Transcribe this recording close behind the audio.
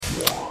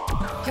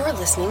You're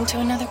listening to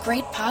another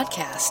great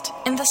podcast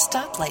in the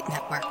Stoplight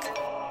Network.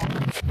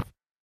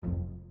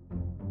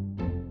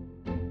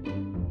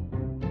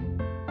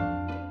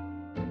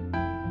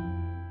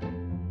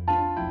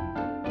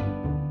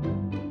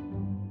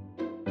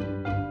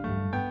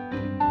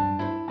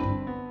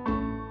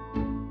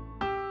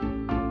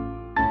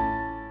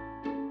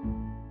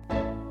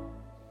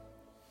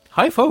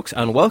 Hi folks,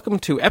 and welcome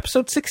to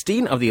episode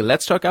 16 of the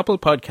Let's Talk Apple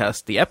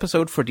podcast, the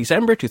episode for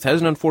December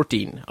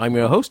 2014. I'm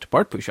your host,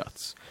 Bart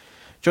Buschatz.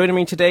 Joining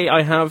me today,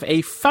 I have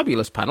a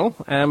fabulous panel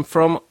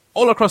from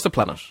all across the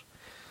planet.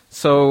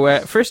 So,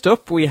 first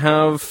up, we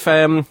have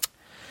a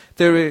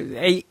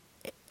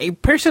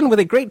person with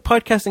a great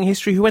podcasting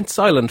history who went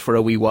silent for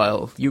a wee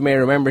while. You may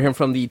remember him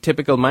from the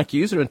Typical Mac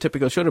User and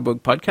Typical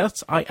Shutterbug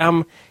podcasts. I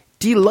am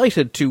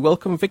delighted to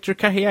welcome Victor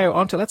Cahiao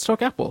onto Let's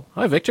Talk Apple.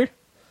 Hi, Victor.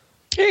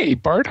 Hey,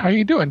 Bart, how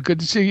you doing?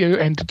 Good to see you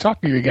and to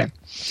talk to you again.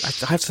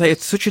 I have to say,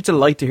 it's such a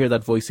delight to hear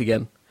that voice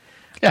again.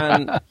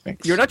 And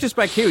you're not just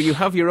back here, you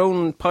have your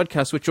own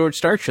podcast with George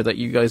Starcher that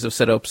you guys have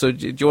set up. So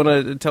do you want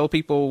to tell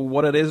people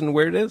what it is and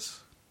where it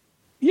is?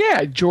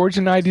 Yeah, George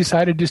and I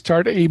decided to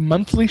start a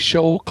monthly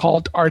show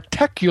called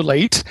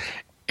Articulate,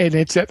 and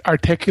it's at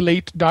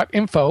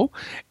articulate.info.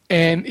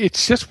 And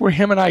it's just where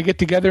him and I get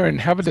together and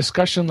have a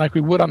discussion like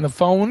we would on the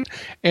phone,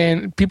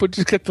 and people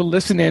just get to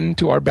listen in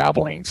to our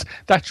babblings.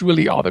 That's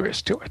really all there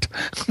is to it.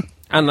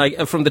 And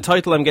like from the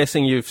title, I'm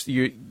guessing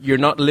you're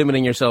not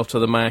limiting yourself to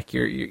the Mac.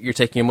 You're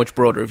taking a much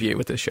broader view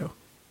with this show.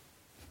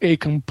 A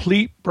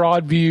complete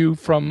broad view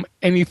from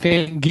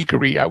anything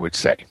geekery, I would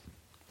say.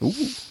 Ooh,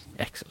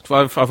 excellent.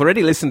 Well, I've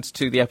already listened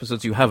to the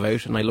episodes you have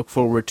out, and I look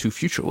forward to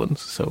future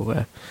ones.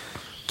 So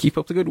keep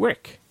up the good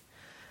work.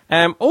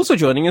 Also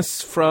joining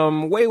us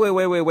from way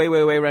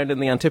around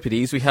in the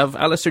Antipodes, we have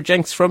Alistair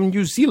Jenks from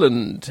New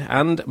Zealand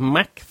and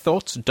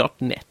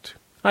MacThoughts.net.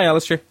 Hi,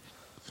 Alistair.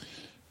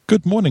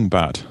 Good morning,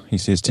 Bart, he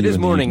says to you. It is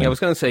morning. I was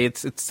going to say,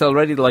 it's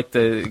already like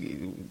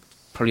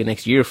probably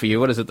next year for you.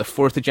 What is it, the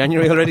 4th of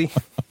January already?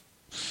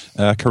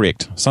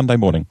 Correct. Sunday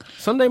morning.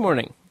 Sunday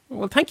morning.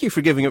 Well, thank you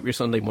for giving up your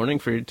Sunday morning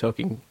for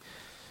talking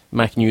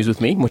Mac news with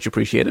me. Much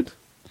appreciated.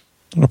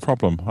 No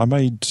problem. I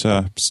made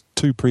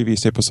 2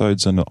 previous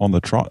episodes on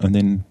the trot and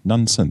then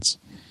none since.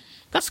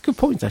 That's a good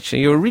point,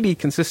 actually. You're really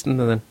consistent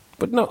then.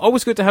 But no,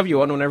 always good to have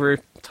you on whenever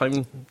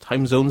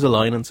time zones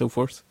align and so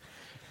forth.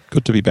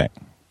 Good to be back.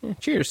 Yeah,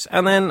 cheers.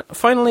 And then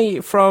finally,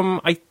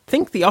 from, I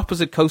think, the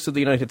opposite coast of the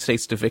United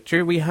States to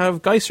Victor, we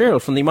have Guy Searle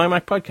from the My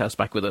Mac podcast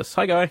back with us.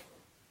 Hi, Guy.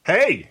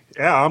 Hey.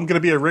 Yeah, I'm going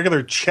to be a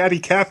regular chatty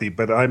Cathy,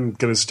 but I'm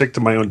going to stick to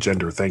my own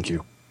gender. Thank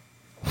you.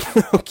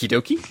 Okie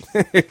dokie.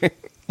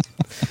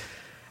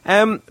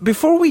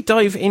 Before we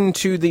dive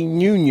into the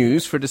new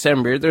news for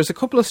December, there's a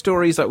couple of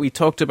stories that we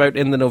talked about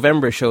in the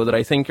November show that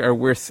I think are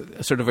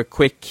worth sort of a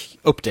quick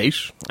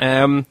update.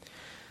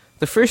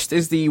 The first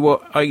is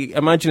what I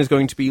imagine is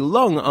going to be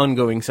long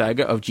ongoing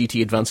saga of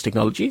GT Advanced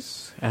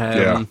Technologies.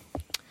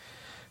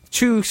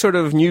 2 sort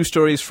of news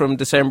stories from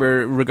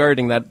December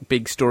regarding that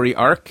big story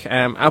arc.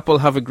 Apple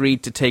have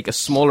agreed to take a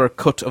smaller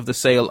cut of the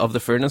sale of the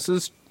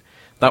furnaces.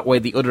 That way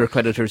the other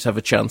creditors have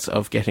a chance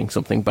of getting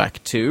something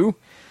back too.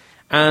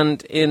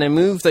 And in a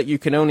move that you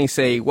can only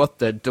say, what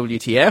the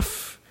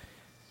WTF,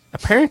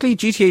 apparently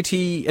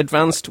GTAT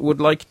Advanced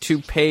would like to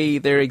pay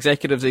their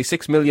executives a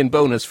 $6 million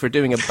bonus for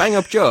doing a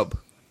bang-up job.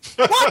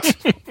 What?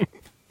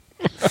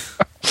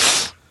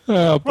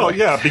 Well,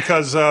 yeah,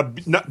 because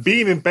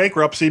being in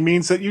bankruptcy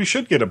means that you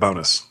should get a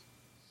bonus.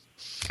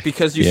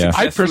 Because you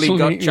successfully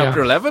got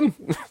Chapter 11?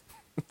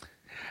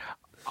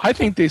 I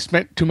think they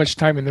spent too much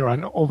time in their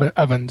own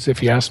ovens,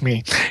 if you ask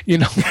me. You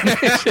know,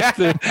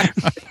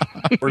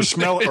 or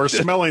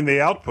smelling the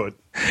output.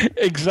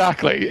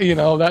 Exactly. You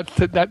know,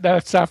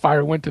 that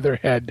sapphire went to their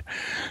head.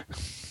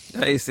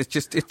 It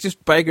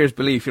just beggars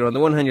belief. You know, on the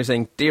one hand, you're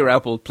saying, "Dear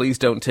Apple, please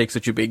don't take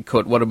such a big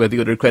cut. What about the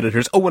other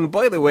creditors? Oh, and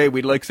by the way,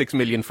 we'd like $6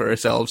 million for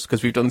ourselves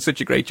because we've done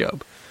such a great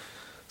job."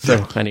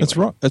 So anyway,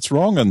 it's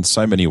wrong in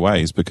so many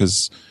ways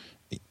because.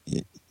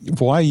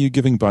 Why are you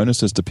giving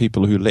bonuses to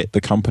people who let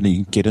the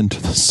company get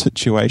into this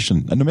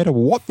situation, and no matter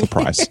what the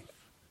price?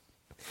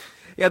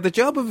 Yeah, the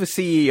job of a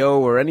CEO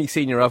or any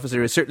senior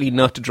officer is certainly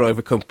not to drive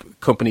a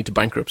company to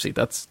bankruptcy.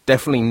 That's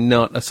definitely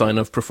not a sign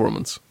of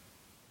performance.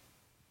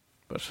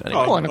 But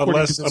anyway.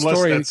 Unless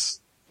that's...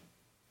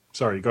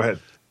 Sorry, go ahead.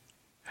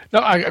 No,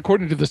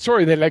 according to the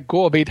story, they let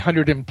go of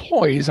 800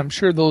 employees. I'm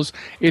sure those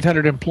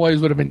 800 employees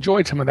would have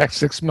enjoyed some of that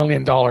 $6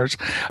 million.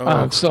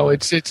 So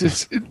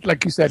it's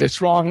like you said,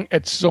 it's wrong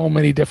at so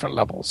many different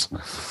levels.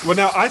 Well,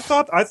 now I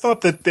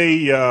thought that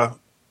they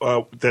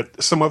that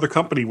some other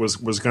company was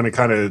going to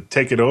kind of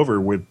take it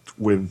over with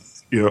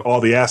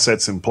all the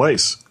assets in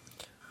place.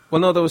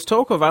 Well, no, there was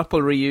talk of Apple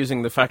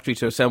reusing the factory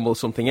to assemble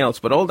something else,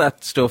 but all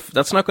that stuff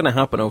that's not going to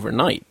happen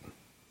overnight.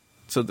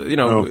 So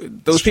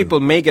those people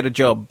may get a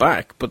job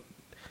back, but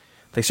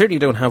they certainly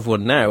don't have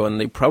one now, and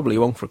they probably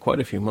won't for quite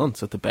a few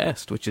months at the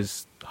best, which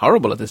is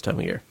horrible at this time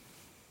of year.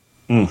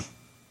 It's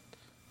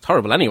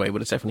horrible anyway,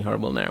 but it's definitely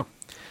horrible now.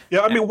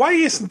 Yeah, I mean,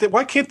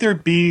 why can't there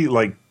be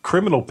like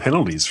criminal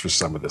penalties for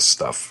some of this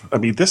stuff? I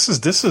mean, this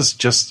is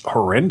just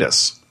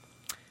horrendous.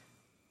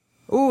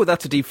 Oh,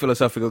 that's a deep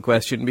philosophical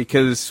question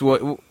because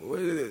the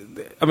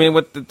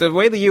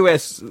way the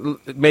US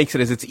makes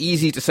it is it's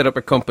easy to set up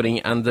a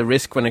company and the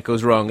risk when it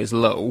goes wrong is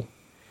low,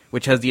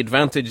 which has the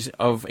advantage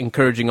of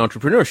encouraging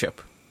entrepreneurship.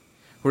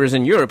 Whereas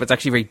in Europe, it's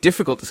actually very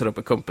difficult to set up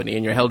a company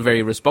and you're held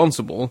very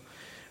responsible,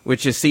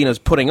 which is seen as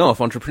putting off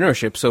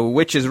entrepreneurship. So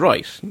which is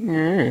right?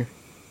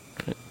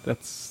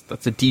 That's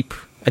a deep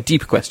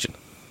question.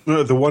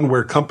 The one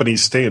where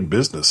companies stay in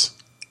business.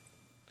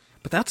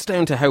 But that's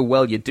down to how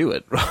well you do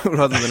it,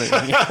 rather than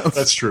anything else.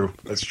 That's true.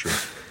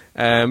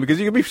 Because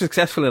you can be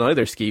successful in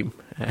either scheme.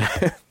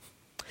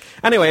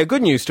 Anyway, a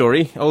good news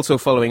story, also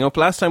following up.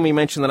 Last time we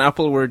mentioned that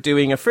Apple were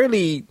doing a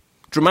fairly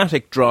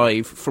dramatic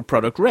drive for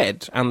Product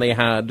Red, and they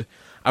had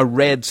a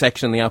red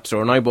section in the App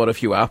Store, and I bought a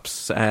few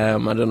apps. I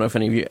don't know if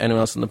anyone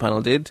else on the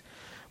panel did.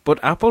 But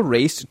Apple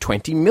raised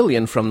 $20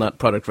 million from that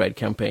Product Red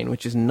campaign,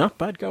 which is not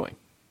bad going.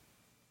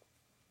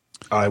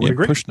 I would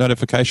agree. Push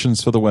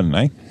notifications for the win,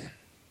 eh?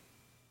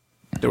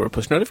 There were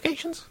push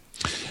notifications?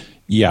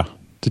 Yeah.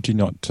 Did you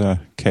not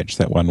catch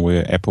that one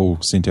where Apple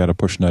sent out a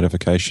push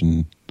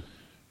notification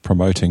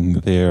promoting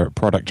their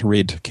Product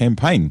Red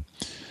campaign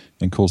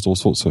and caused all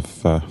sorts of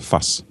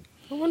fuss?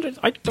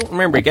 I don't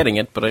remember getting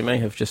it, but I may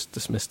have just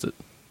dismissed it.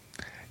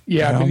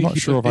 Yeah, I mean, I'm not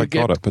sure if I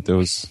got it, but there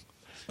was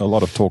a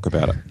lot of talk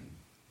about it.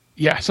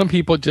 Yeah, some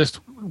people just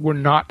were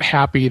not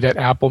happy that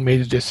Apple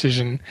made a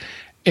decision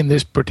in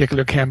this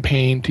particular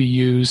campaign to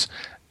use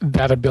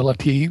that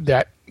ability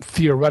that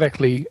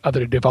theoretically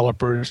other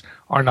developers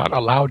are not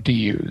allowed to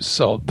use.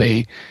 So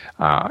they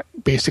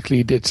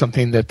basically did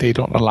something that they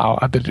don't allow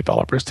other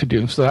developers to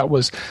do. So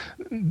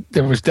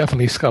there was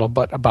definitely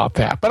scuttlebutt about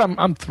that. But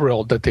I'm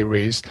thrilled that they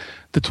raised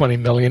the $20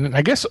 million. And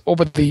I guess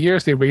over the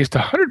years they raised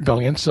 $100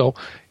 million. So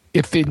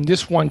if in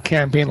this one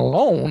campaign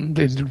alone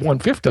they did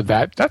 1/5 of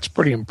that, that's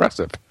pretty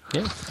impressive.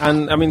 Yeah,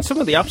 and I mean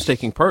some of the apps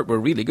taking part were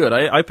really good.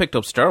 I picked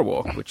up Star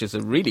Walk, which is a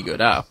really good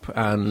app,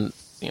 and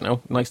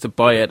nice to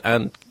buy it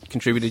and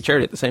contribute to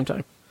charity at the same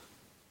time.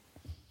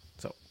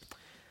 So,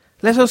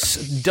 let us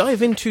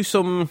dive into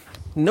some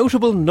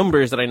notable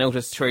numbers that I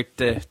noticed throughout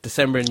the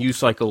December news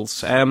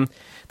cycles.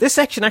 This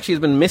section actually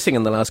has been missing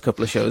in the last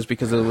couple of shows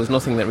because there was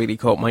nothing that really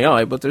caught my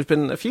eye, but there's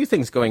been a few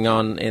things going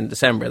on in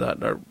December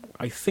that are,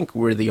 I think,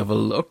 worthy of a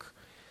look.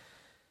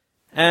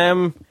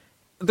 There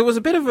was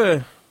a bit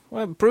of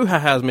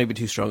brouhaha is maybe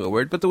too strong a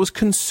word, but there was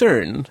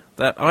concern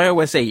that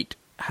iOS 8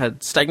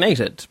 had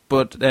stagnated,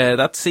 but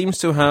that seems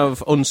to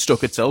have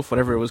unstuck itself,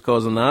 whatever was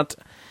causing that,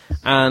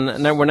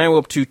 and now we're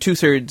up to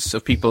 2/3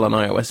 of people on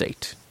iOS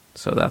 8.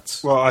 So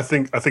that's I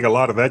think a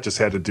lot of that just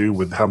had to do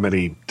with how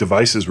many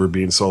devices were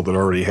being sold that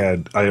already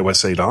had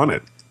iOS 8 on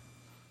it.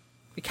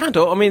 It can't.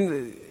 I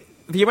mean,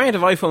 the amount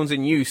of iPhones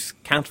in use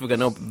can't have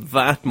gone up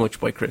that much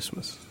by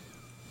Christmas.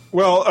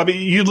 Well, I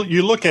mean, you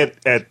look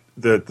at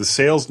the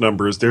sales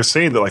numbers. They're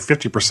saying that like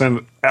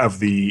 50% of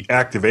the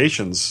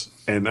activations,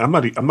 and I'm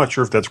not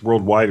sure if that's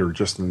worldwide or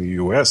just in the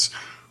U.S.,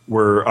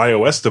 were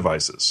iOS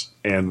devices,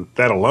 and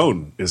that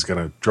alone is going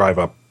to drive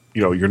up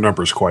your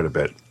numbers quite a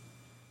bit.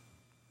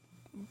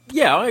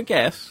 Yeah, I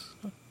guess.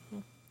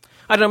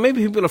 I don't know.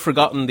 Maybe people have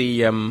forgotten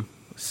the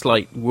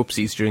slight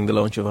whoopsies during the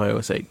launch of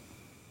iOS 8,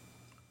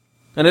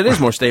 and it is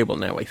more stable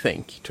now. I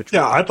think.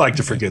 Yeah, I'd like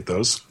to forget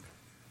those.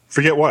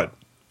 Forget what?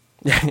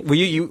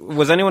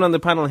 Was anyone on the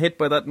panel hit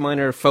by that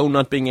minor phone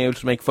not being able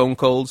to make phone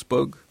calls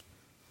bug?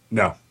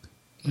 No.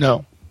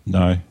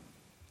 I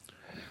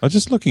was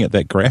just looking at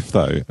that graph,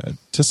 though.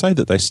 To say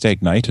that they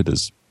stagnated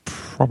is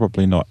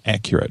probably not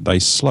accurate. They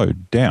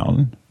slowed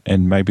down,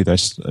 and maybe they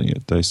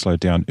slowed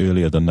down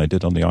earlier than they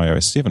did on the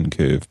iOS 7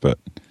 curve, but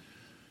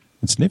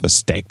it's never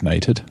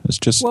stagnated. It's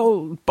just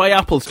by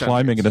Apple's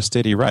climbing at a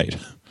steady rate.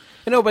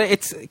 But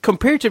it's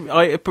compared to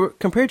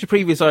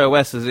previous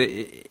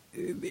iOSs,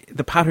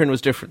 the pattern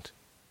was different,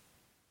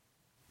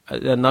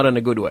 not in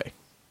a good way.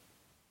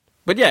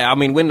 But yeah, I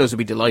mean, Windows would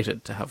be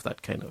delighted to have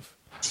that kind of.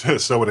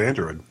 So would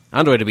Android.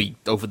 Android would be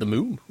over the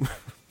moon.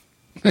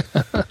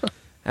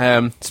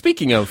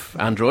 Speaking of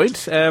Android,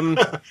 different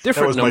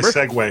that was number. my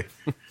segue.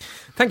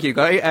 Thank you,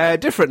 Guy.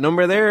 Different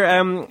number there.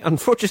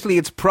 Unfortunately,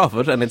 it's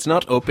profit, and it's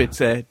not up,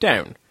 it's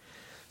down.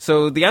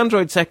 So the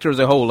Android sector as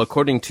a whole,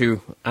 according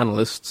to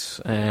analysts,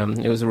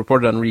 it was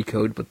reported on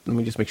Recode, but let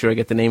me just make sure I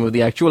get the name of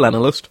the actual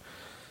analyst.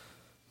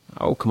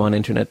 Oh, come on,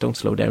 Internet, don't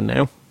slow down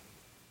now.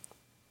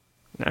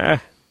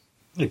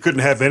 It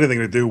couldn't have anything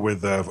to do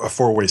with a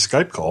four-way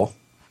Skype call.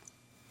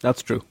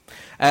 That's true.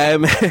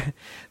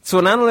 So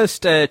an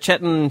analyst,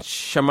 Chetan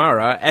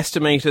Shamara,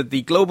 estimated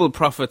the global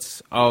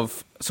profits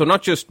of, so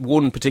not just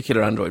one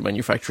particular Android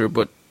manufacturer,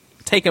 but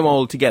take them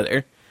all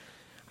together,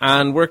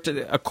 and worked,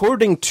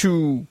 according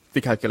to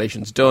the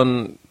calculations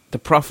done, the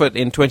profit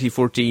in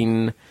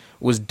 2014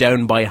 was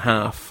down by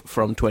half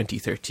from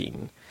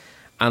 2013.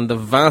 And the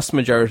vast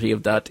majority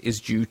of that is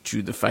due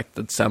to the fact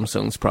that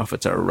Samsung's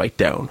profits are right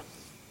down.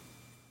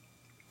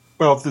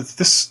 Well,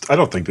 this I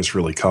don't think this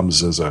really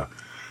comes as a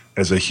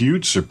as a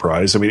huge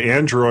surprise. I mean,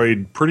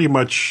 Android pretty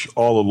much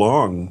all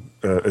along,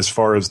 as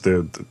far as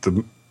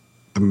the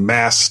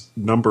mass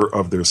number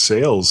of their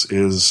sales,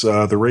 is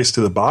the race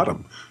to the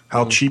bottom.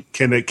 How cheap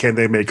can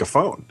they make a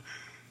phone?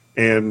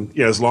 And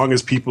as long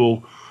as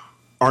people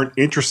aren't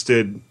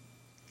interested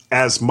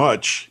as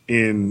much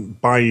in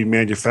buying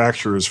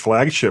manufacturers'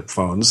 flagship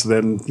phones,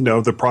 then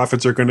the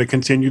profits are going to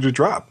continue to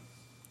drop.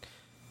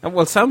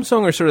 Well,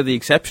 Samsung are sort of the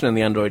exception in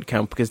the Android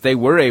camp because they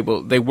were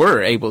able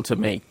to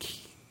make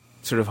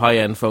sort of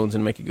high-end phones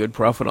and make a good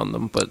profit on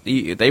them, but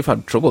they've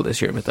had trouble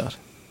this year with that.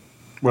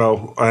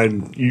 Well,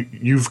 and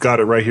you've got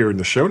it right here in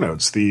the show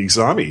notes. The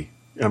Xiaomi,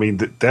 I mean,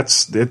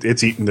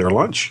 it's eating their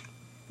lunch.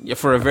 Yeah,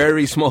 for a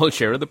very small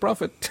share of the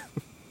profit.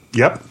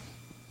 Yep.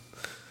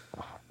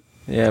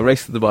 Yeah,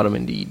 race to the bottom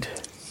indeed.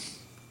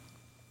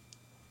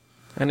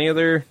 Any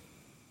other...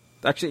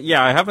 Actually,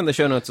 yeah, I have in the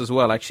show notes as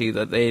well, actually,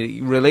 that a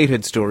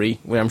related story,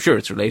 well, I'm sure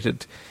it's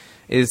related,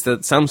 is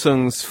that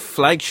Samsung's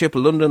flagship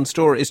London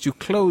store is to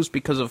close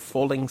because of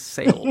falling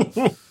sales.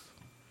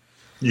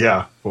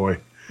 Yeah, boy.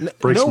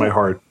 Breaks my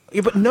heart.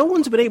 Yeah, but no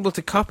one's been able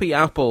to copy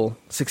Apple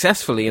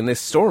successfully in this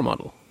store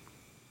model.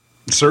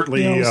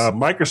 Certainly,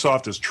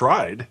 Microsoft has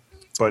tried,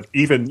 but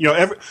even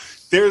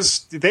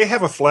they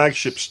have a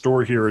flagship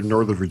store here in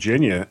Northern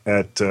Virginia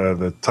at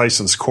the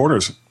Tyson's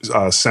Corners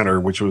Center,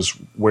 which was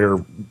where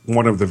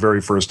one of the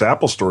very first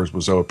Apple stores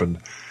was opened.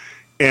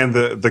 And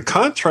the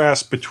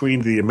contrast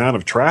between the amount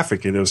of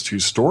traffic in those two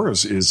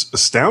stores is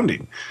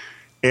astounding.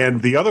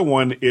 And the other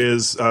one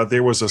is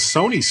there was a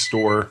Sony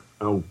store.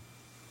 Oh,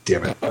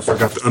 damn it! I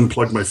forgot to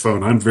unplug my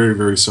phone. I'm very,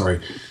 very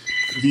sorry.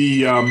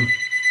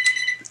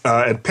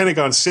 At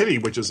Pentagon City,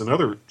 which is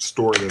another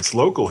store that's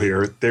local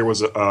here, there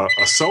was a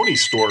Sony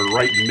store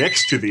right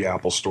next to the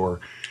Apple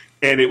store,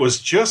 and it was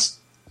just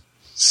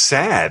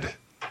sad,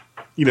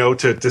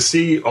 to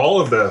see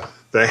all of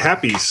the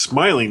happy,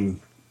 smiling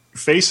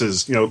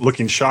faces,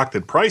 looking shocked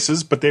at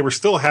prices, but they were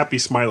still happy,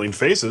 smiling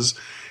faces.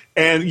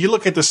 And you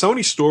look at the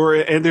Sony store,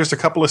 and there's a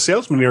couple of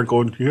salesmen there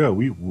going, "Yeah,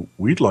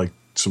 we'd like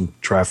some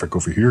traffic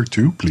over here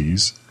too,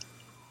 please."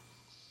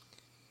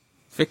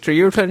 Victor,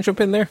 you were trying to jump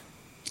in there?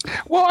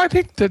 Well, I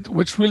think that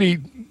what's really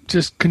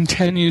just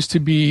continues to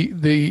be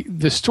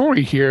the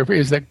story here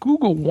is that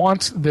Google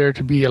wants there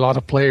to be a lot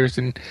of players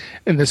in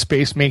the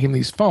space making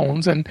these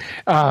phones, and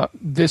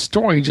this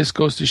story just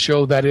goes to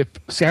show that if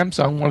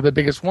Samsung, one of the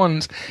biggest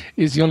ones,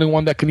 is the only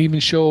one that can even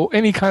show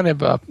any kind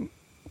of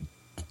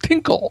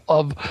tinkle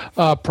of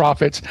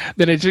profits,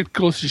 then it just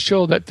goes to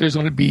show that there's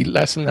going to be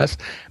less and less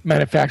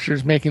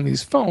manufacturers making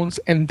these phones,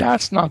 and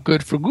that's not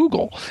good for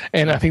Google.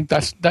 And I think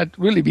that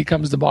really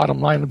becomes the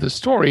bottom line of the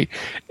story.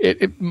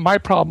 My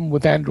problem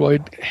with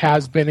Android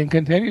has been and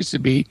continues to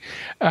be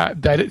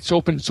that its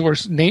open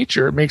source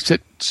nature makes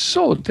it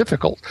so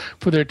difficult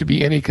for there to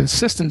be any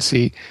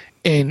consistency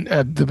in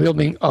the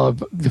building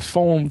of the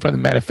phone from the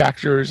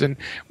manufacturers, and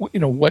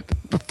what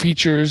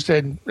features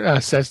and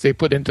sets they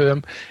put into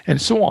them,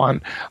 and so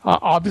on.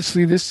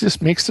 Obviously, this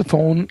just makes the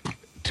phone,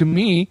 to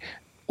me,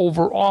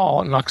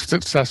 overall not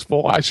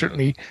successful.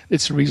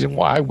 It's the reason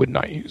why I would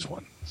not use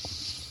one.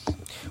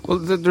 Well,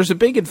 there's a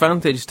big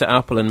advantage to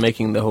Apple in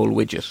making the whole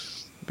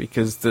widget,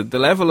 because the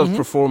level of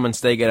performance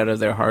they get out of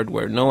their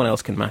hardware, no one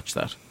else can match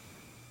that.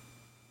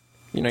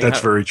 That's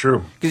very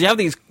true. Because you have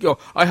these,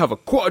 I have a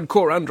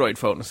quad-core Android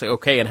phone. And say,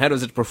 okay, and how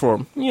does it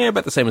perform? Yeah,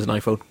 about the same as an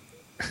iPhone.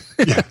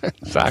 Yeah,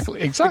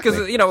 exactly. Because,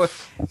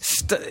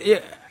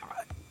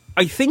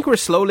 I think we're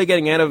slowly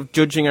getting out of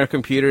judging our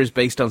computers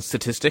based on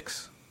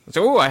statistics.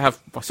 So, I have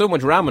so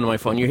much RAM in my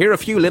phone. You hear a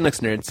few Linux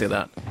nerds say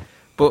that.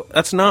 But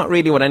that's not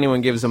really what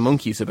anyone gives a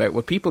monkeys about.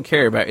 What people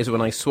care about is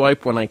when I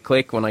swipe, when I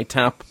click, when I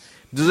tap,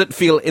 does it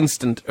feel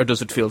instant or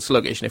does it feel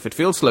sluggish? And if it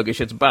feels sluggish,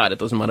 it's bad. It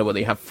doesn't matter whether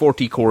you have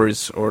 40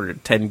 cores or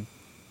 10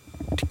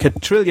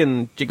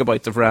 trillion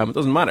gigabytes of RAM. It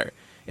doesn't matter.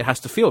 It has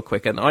to feel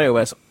quick, and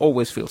iOS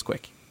always feels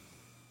quick.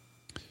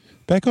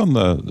 Back on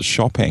the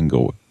shop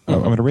angle, I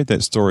read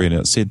that story and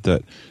it said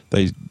that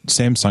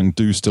Samsung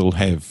do still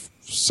have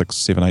 6,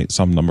 7, 8,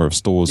 some number of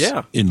stores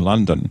in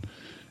London,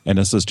 and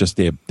this is just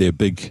their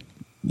big,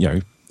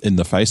 in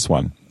the face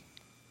one.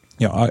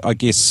 I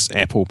guess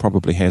Apple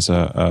probably has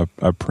a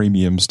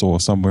premium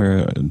store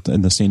somewhere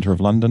in the centre of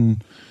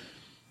London.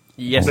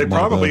 Yes, they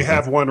probably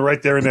have one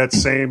right there in that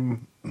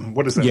same.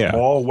 What is that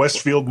mall?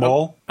 Westfield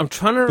Mall? I'm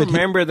trying to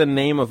remember the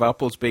name of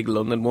Apple's big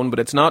London one, but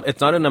it's not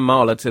in a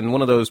mall. It's in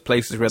one of those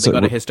places where they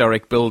got a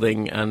historic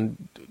building and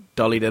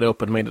dollied it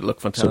up and made it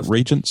look fantastic. So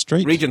Regent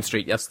Street? Regent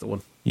Street, yes, the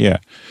one. Yeah.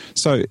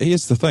 So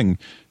here's the thing.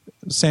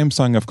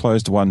 Samsung have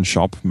closed one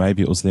shop.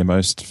 Maybe it was their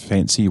most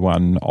fancy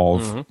one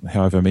of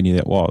however many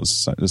that was,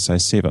 so let's say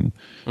 7.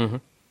 Mm-hmm.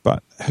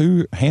 But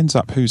hands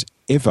up, who's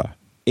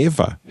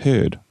ever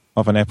heard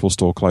of an Apple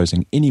store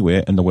closing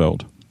anywhere in the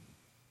world?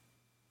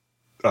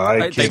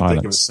 I can't think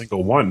of a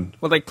single one.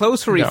 Well, they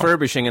close for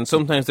refurbishing, and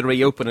sometimes they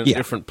reopen in a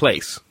different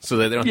place, so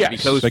they don't have to be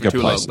closed for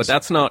too long. But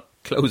that's not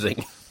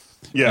closing.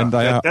 Yeah, and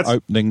they are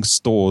opening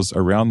stores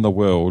around the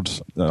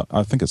world.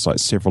 I think it's like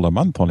several a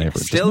month on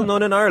average. Still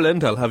none in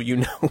Ireland, I'll have you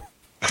know.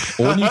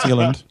 Or New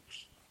Zealand.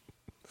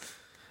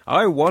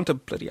 I want a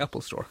bloody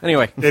Apple Store.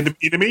 Anyway. In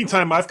the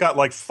meantime, I've got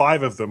like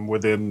 5 of them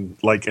within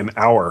like an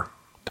hour.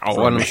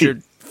 Oh, and I'm sure,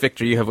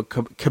 Victor, you have a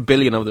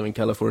kabillion of them in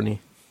California.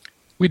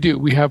 We do.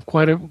 We have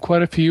quite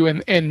a few,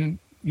 and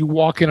you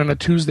walk in on a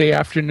Tuesday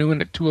afternoon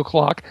at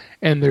 2:00,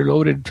 and they're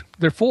loaded.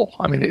 They're full.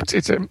 I mean,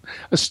 it's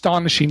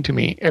astonishing to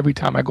me every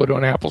time I go to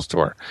an Apple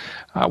store,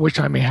 which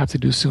I may have to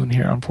do soon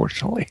here,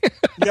 unfortunately.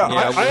 Yeah,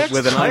 I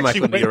with an iMac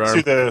actually under your arm.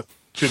 went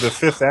to the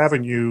Fifth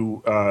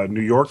Avenue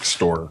New York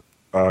store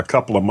a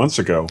couple of months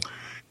ago,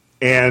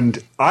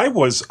 and I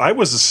was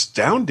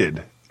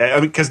astounded. I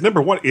mean, because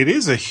number one, it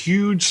is a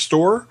huge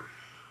store,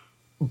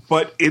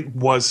 but it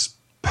was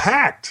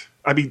packed.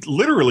 I mean,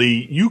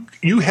 literally,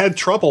 you had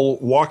trouble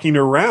walking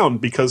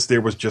around because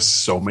there was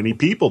just so many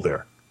people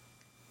there.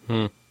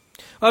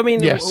 I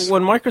mean, Yes.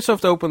 when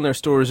Microsoft opened their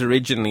stores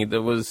originally,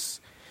 there was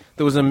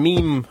a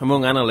meme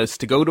among analysts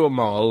to go to a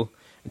mall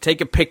and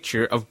take a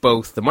picture of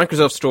both the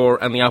Microsoft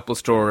store and the Apple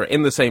store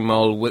in the same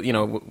mall, with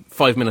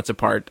 5 minutes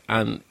apart,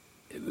 and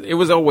it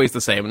was always the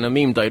same. And the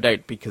meme died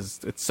out because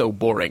it's so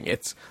boring.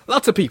 It's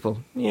lots of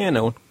people,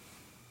 no.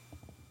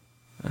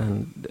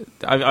 And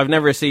I've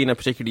never seen a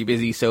particularly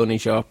busy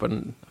Sony shop,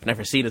 and I've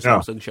never seen a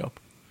Samsung shop.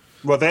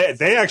 Well,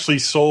 they actually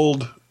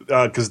sold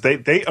because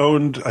they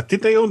owned.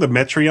 Did they own the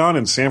Metreon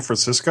in San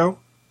Francisco?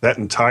 That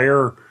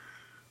entire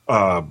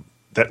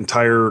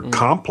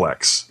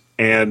complex,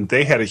 and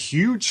they had a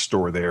huge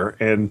store there.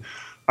 And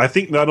I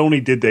think not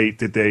only did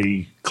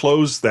they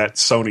close that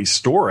Sony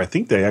store, I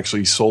think they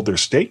actually sold their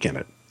stake in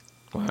it.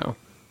 Wow.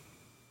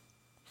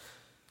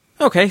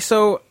 Okay,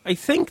 so I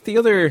think the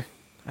other...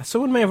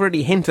 Someone may have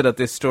already hinted at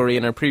this story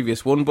in our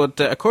previous one, but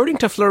according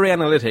to Flurry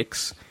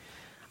Analytics,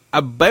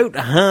 about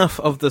half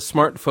of the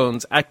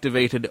smartphones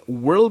activated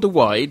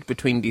worldwide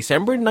between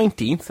December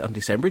 19th and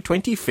December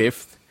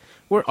 25th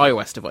were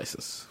iOS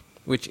devices,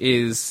 which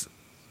is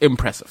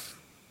impressive.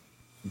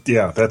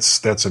 Yeah,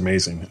 that's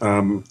amazing.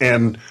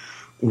 And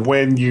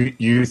when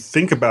you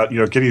think about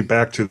getting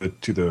back to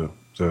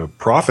the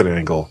profit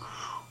angle,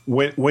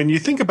 when you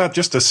think about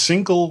just a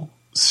single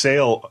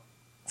sale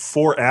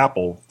for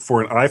Apple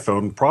for an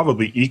iPhone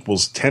probably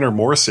equals 10 or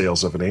more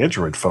sales of an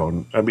Android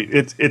phone. I mean,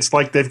 it's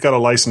like they've got a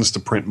license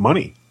to print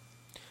money.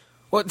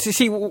 Well,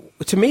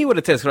 to me what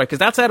it is, right, because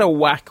that's out of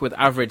whack with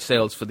average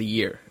sales for the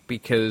year,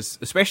 because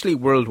especially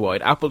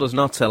worldwide, Apple does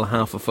not sell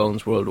half of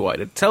phones worldwide.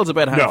 It sells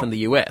about half in the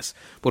US,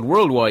 but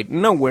worldwide,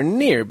 nowhere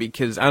near,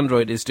 because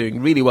Android is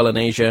doing really well in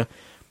Asia,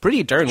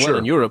 pretty darn well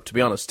in Europe, to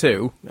be honest,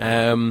 too.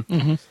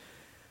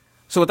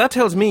 So what that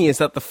tells me is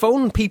that the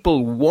phone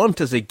people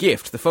want as a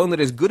gift, the phone that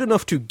is good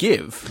enough to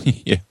give,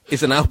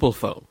 is an Apple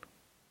phone.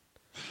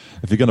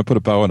 If you're going to put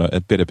a bow on it,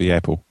 it better be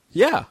Apple.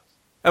 Yeah.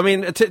 I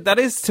mean, that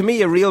is, to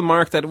me, a real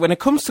mark that when it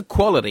comes to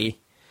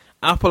quality,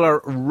 Apple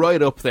are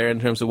right up there in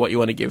terms of what you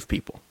want to give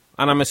people.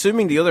 And I'm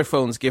assuming the other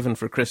phones given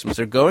for Christmas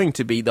are going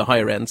to be the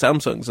higher-end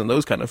Samsungs and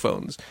those kind of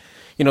phones.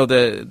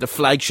 The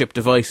flagship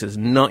devices,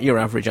 not your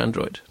average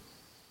Android.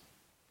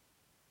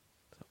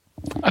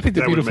 I think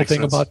the beautiful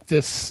thing about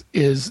this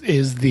is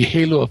the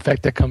halo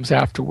effect that comes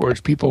afterwards.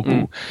 People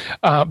who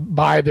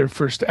buy their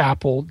first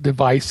Apple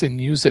device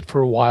and use it for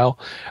a while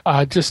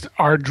just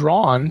are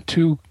drawn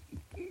to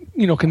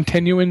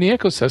continue in the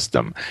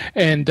ecosystem.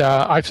 And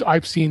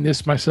I've seen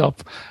this myself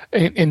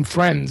in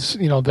friends,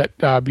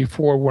 that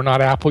before were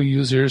not Apple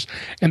users,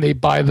 and they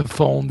buy the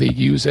phone, they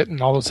use it,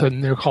 and all of a sudden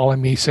they're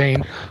calling me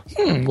saying,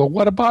 well,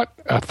 what about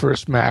a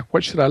first Mac?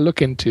 What should I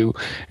look into?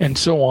 And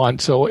so on.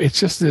 So it's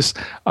just this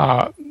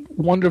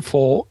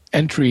wonderful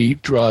entry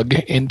drug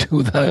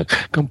into the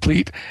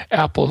complete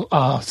Apple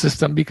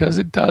system because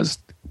it does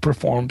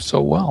perform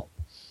so well.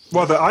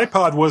 Well, the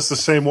iPod was the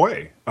same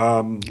way.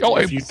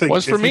 If you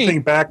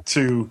think back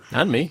to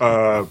and me.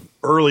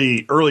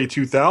 Early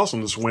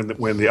 2000s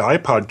when the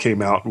iPod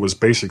came out and was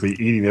basically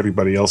eating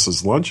everybody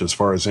else's lunch as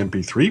far as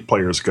MP3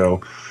 players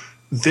go,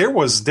 there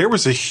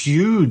was a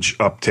huge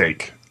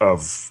uptake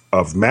of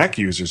Mac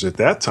users at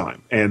that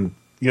time, and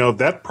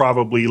that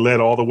probably led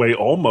all the way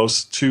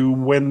almost to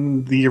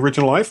when the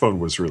original iPhone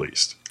was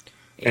released.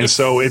 And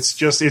so it's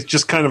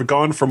just kind of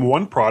gone from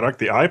one product,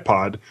 the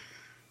iPod,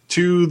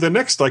 to the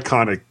next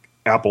iconic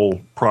Apple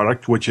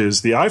product, which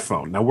is the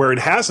iPhone. Now, where it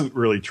hasn't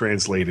really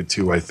translated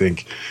to, I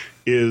think,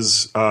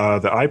 is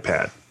the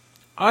iPad.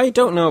 I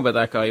don't know about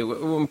that, guy.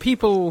 When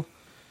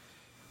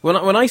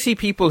I see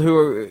people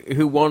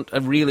who want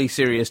a really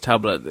serious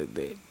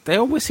tablet, they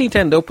always seem to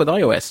end up with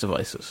iOS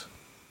devices.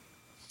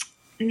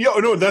 Yeah,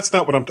 no, that's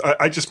not what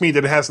I just mean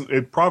that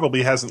it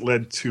probably hasn't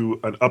led to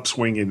an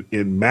upswing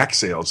in Mac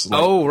sales.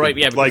 Right,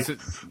 yeah, with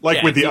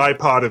the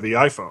iPod or the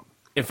iPhone.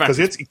 In fact,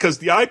 because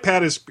the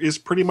iPad is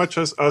pretty much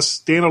a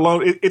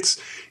standalone.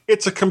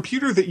 It's a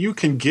computer that you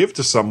can give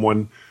to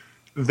someone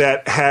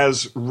that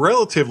has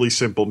relatively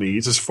simple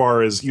needs as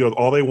far as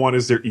all they want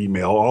is their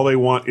email, all they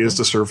want is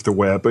to surf the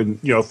web,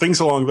 and things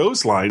along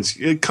those lines,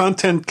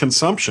 content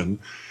consumption,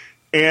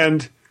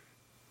 and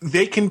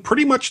they can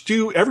pretty much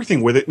do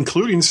everything with it,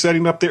 including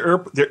setting up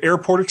their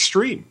Airport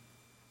Extreme,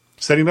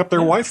 setting up their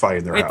Wi-Fi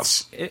in their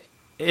house.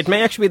 it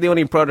may actually be the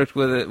only product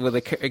with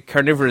a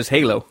carnivorous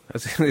halo.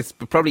 It's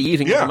probably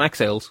eating the Mac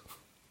sales.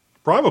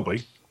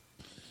 Probably.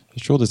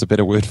 Sure, there's a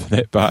better word for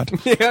that, Bart.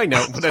 Yeah, I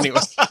know. But anyway,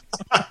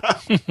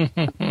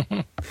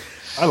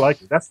 I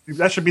like it.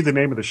 That should be the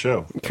name of the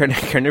show.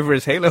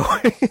 Carnivorous halo.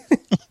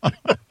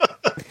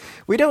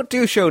 We don't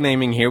do show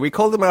naming here. We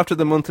call them after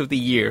the month of the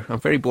year. I'm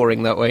very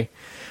boring that way.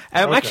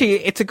 Okay.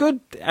 Actually, it's a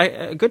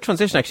good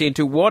transition actually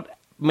into what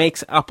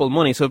makes Apple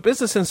money. So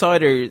Business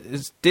Insider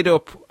did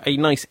up a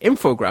nice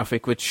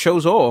infographic which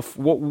shows off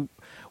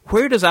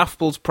where does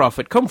Apple's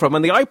profit come from,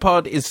 and the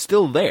iPod is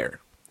still there.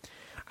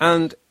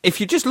 And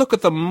if you just look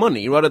at the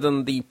money rather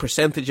than the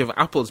percentage of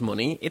Apple's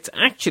money, it's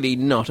actually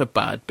not a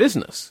bad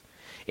business.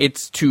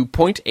 It's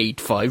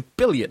 $2.85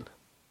 billion.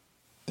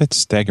 That's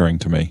staggering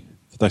to me.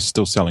 They're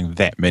still selling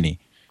that many.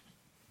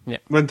 Yeah,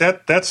 But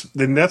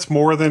that's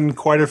more than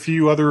quite a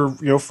few other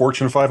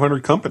Fortune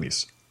 500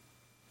 companies.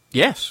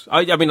 yes.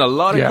 I mean, a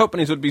lot of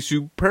companies would be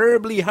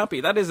superbly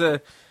happy. That is on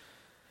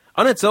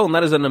its own,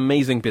 that is an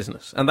amazing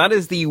business, and that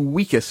is the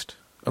weakest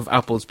of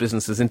Apple's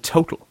businesses in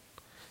total.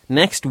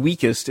 Next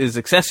weakest is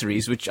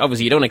accessories, which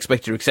obviously you don't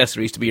expect your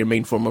accessories to be your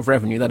main form of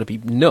revenue. That'd be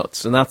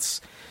nuts, and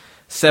that's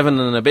 $7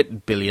 and a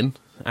bit billion.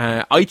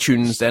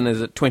 iTunes then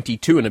is at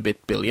 $22 and a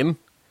bit billion.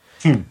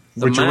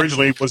 Which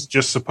originally was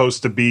just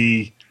supposed to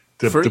be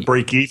the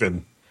break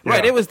even.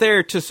 Right, it was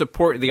there to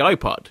support the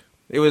iPod.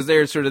 It was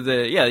there sort of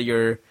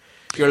your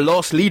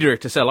loss leader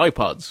to sell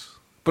iPods.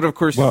 But of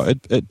course... Well,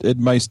 it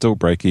may still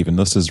break even.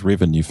 This is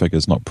revenue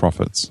figures, not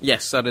profits.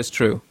 Yes, that is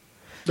true.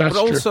 That's but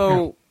also,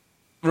 true.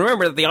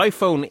 remember that the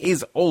iPhone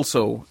is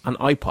also an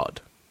iPod.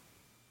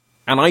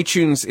 And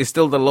iTunes is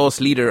still the loss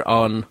leader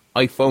on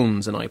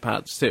iPhones and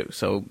iPads too.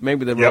 So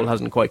maybe the role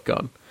hasn't quite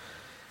gone.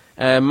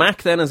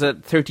 Mac then is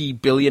at 30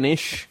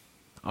 billion-ish.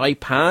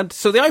 iPad.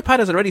 So the iPad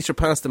has already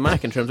surpassed the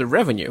Mac in terms of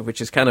revenue, which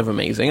is kind of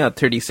amazing, at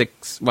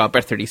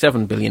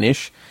 37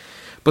 billion-ish.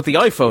 But the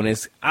iPhone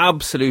is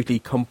absolutely,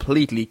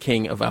 completely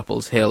king of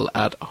Apple's hill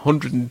at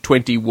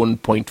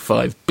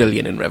 121.5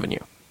 billion in revenue,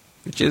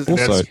 which is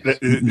Also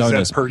known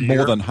as per year?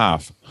 more than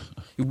half.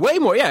 way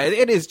more. Yeah,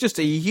 it is just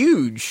a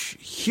huge,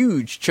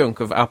 huge chunk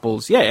of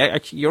Apple's. Yeah,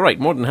 actually, you're right,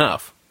 more than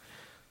half.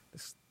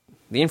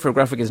 The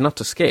infographic is not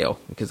to scale,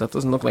 because that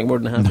doesn't look like more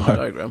than half of the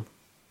diagram.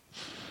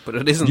 But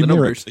it isn't the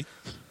numbers.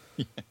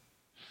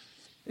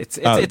 It's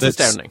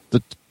astounding. The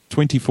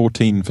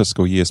 2014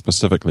 fiscal year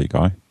specifically,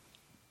 Guy.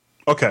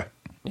 Okay.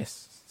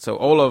 Yes. So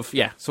all of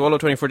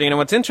 2014. And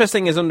what's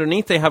interesting is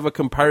underneath they have a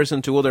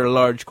comparison to other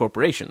large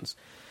corporations.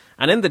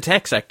 And in the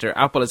tech sector,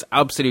 Apple is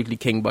absolutely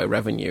king by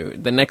revenue.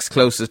 The next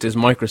closest is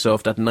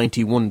Microsoft at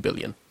 91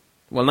 billion.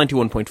 Well,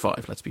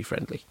 91.5, let's be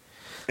friendly.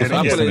 And So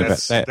Apple again,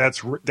 is-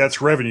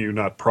 that's revenue,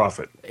 not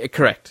profit.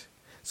 Correct.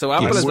 So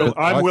Apple is...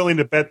 I'm willing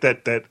to bet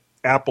that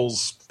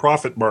Apple's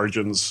profit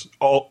margins,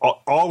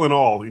 all in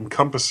all,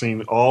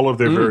 encompassing all of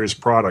their various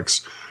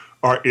products,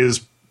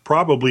 is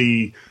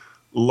probably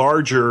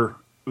larger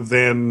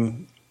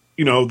than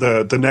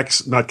the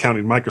next, not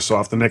counting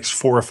Microsoft, the next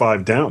 4 or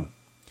 5 down.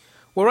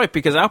 Well, right,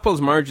 because Apple's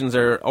margins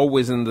are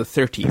always in the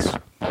 30s.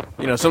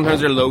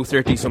 Sometimes they're low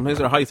 30s, sometimes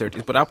they're high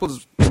 30s, but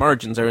Apple's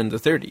margins are in the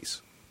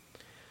 30s.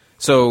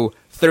 So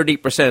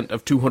 30%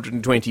 of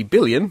 220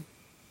 billion,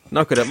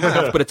 not good at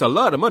math, but it's a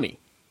lot of money.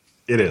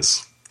 It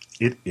is.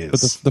 It is.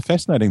 But the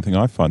fascinating thing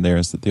I find there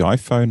is that the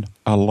iPhone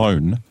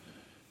alone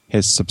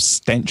has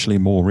substantially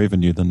more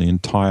revenue than the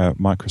entire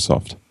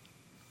Microsoft.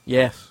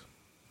 Yes.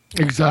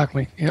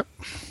 Exactly. Yep.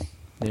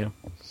 Yeah.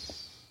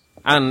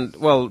 And,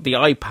 well, the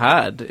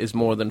iPad is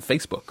more than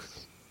Facebook.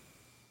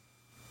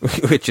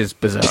 Which is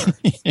bizarre.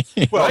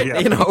 Well, right?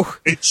 yeah,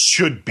 it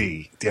should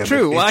be. Damn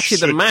True. it. Well, It actually,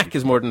 the should Mac be.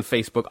 is more than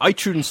Facebook.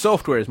 iTunes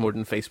software is more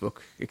than Facebook.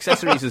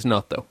 Accessories is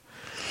not, though.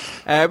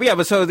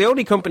 But so the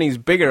only companies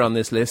bigger on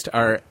this list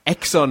are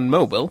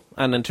ExxonMobil,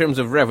 and in terms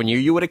of revenue,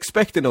 you would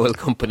expect an oil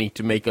company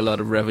to make a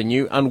lot of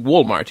revenue, and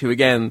Walmart, who,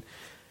 again,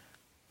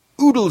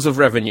 oodles of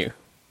revenue.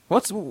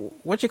 What do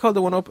you call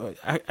the one up?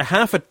 A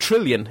 $500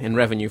 billion in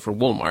revenue for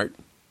Walmart,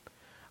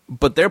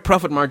 but their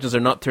profit margins are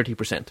not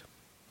 30%.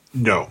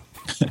 No.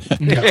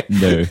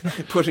 No.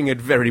 Putting it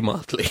very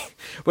mildly.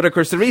 But of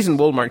course, the reason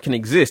Walmart can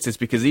exist is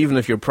because even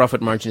if your profit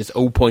margin is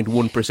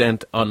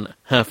 0.1% on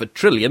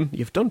 $500 billion,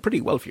 you've done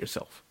pretty well for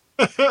yourself.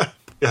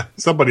 Yeah,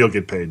 somebody will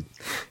get paid.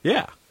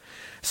 Yeah.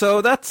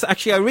 So that's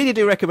actually, I really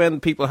do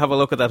recommend people have a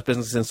look at that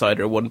Business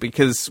Insider one,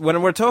 because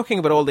when we're talking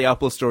about all the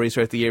Apple stories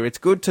throughout the year, it's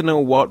good to know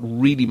what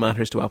really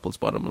matters to Apple's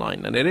bottom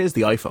line, and it is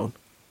the iPhone,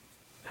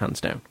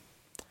 hands down.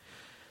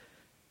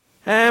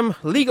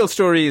 Legal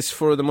stories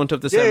for the month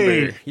of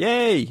December.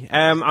 Yay!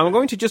 I'm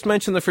going to just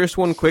mention the first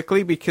one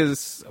quickly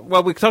because,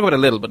 well, we can talk about it a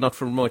little, but not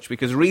for much,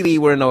 because really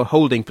we're in a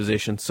holding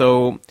position.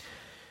 So,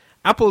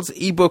 Apple's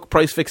ebook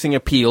price-fixing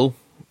appeal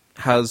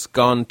has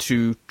gone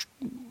to,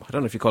 I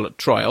don't know if you call it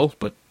trial,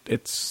 but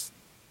it's...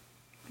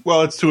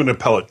 Well, it's to an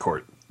appellate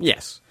court.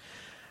 Yes.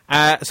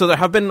 So there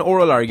have been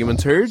oral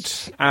arguments heard,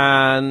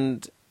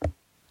 and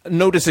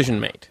no decision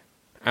made.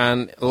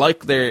 And I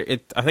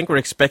think we're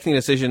expecting a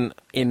decision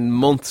in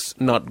months,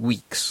 not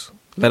weeks,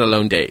 let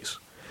alone days.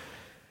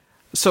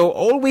 So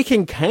all we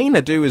can kind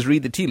of do is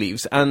read the tea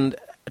leaves and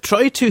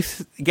try to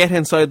get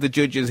inside the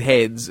judges'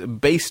 heads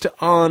based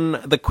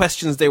on the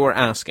questions they were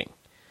asking.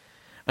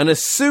 And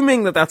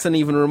assuming that that's an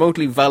even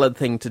remotely valid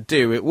thing to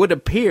do, it would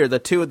appear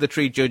that 2 of the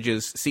 3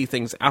 judges see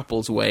things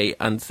Apple's way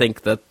and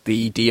think that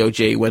the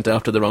DOJ went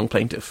after the wrong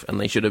plaintiff and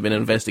they should have been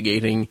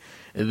investigating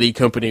the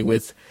company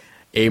with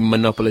a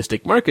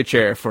monopolistic market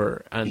share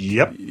for, and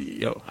Yep.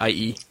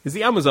 i.e. is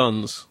the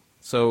Amazons.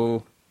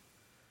 So...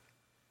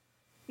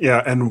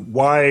 Yeah, and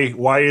why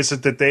is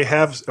it that they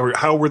have, or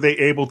how were they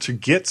able to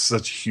get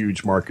such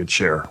huge market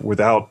share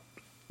without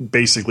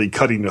basically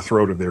cutting the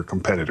throat of their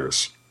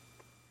competitors?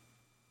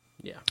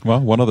 Yeah.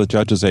 Well, one of the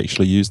judges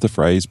actually used the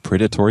phrase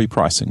predatory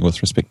pricing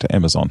with respect to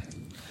Amazon.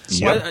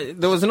 Yep. Well,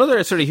 there was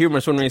another sort of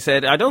humorous one where he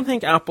said, I don't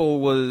think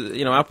Apple was,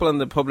 Apple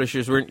and the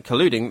publishers weren't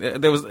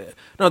colluding. They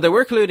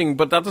were colluding,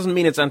 but that doesn't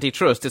mean it's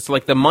antitrust. It's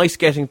like the mice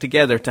getting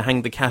together to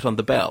hang the cat on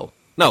the bell.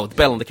 No, the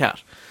bell on the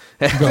cat.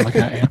 Go like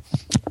that, yeah.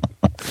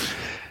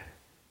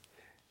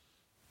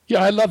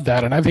 Yeah, I love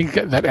that, and I think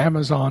that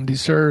Amazon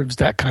deserves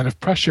that kind of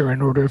pressure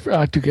in order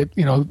to get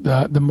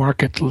the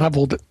market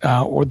leveled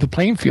or the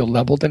playing field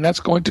leveled, and that's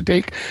going to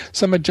take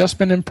some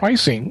adjustment in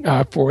pricing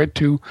for it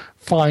to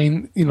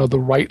find the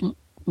right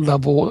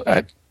level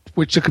at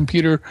which the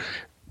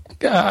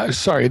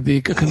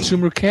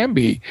consumer can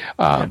be.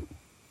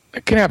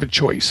 Can have a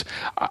choice.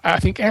 I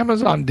think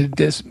Amazon did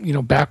this,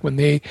 back when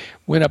they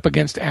went up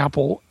against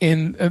Apple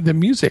in the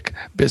music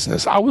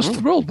business. I was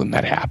thrilled when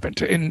that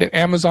happened, and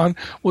Amazon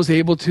was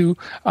able to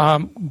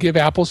give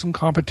Apple some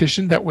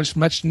competition that was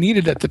much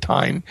needed at the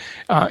time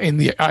in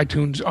the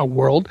iTunes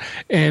world.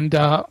 And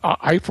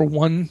I, for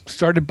one,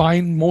 started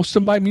buying most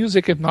of my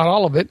music, if not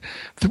all of it,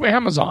 through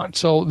Amazon.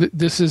 So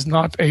this is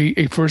not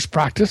a first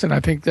practice, and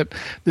I think that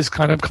this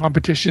kind of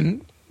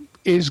competition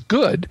is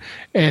good,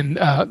 and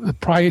the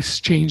price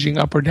changing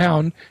up or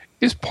down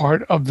is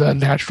part of the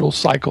natural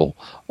cycle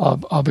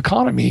of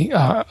economy,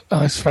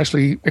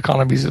 especially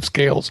economies of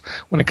scales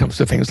when it comes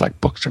to things like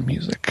books or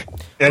music.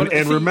 And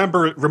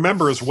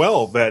remember as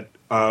well that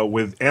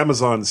with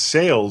Amazon's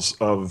sales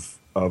of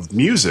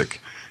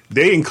music,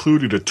 they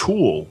included a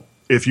tool.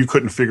 If you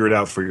couldn't figure it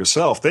out for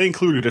yourself, they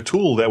included a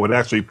tool that would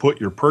actually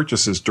put your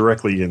purchases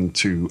directly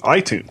into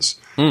iTunes.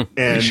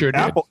 And sure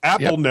did.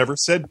 Apple never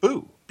said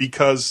boo,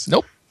 because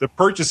Nope. the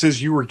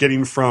purchases you were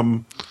getting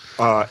from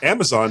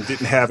Amazon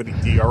didn't have any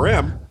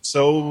DRM,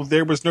 so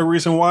there was no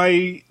reason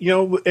why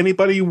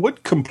anybody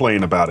would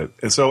complain about it.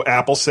 And so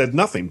Apple said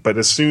nothing. But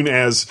as soon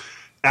as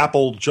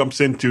Apple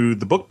jumps into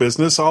the book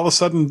business, all of a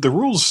sudden the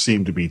rules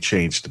seem to be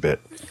changed a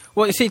bit.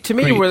 Well, you see, to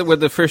me, where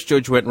the first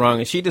judge went wrong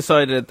is she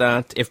decided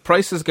that if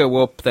prices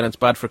go up, then it's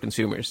bad for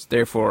consumers.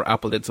 Therefore,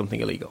 Apple did something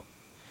illegal.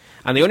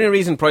 And the only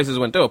reason prices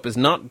went up is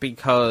not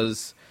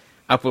because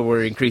Apple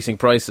were increasing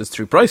prices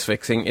through price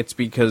fixing. It's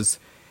because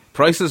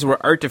prices were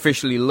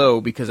artificially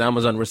low because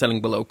Amazon were selling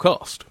below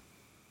cost.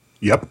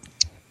 Yep.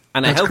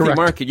 And That's a healthy correct.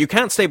 market, you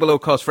can't stay below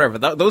cost forever.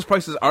 Those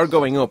prices are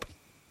going up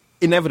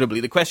inevitably.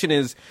 The question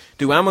is,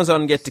 do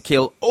Amazon get to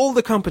kill all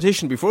the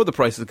competition before the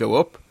prices go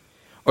up?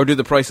 Or do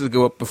the prices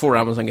go up before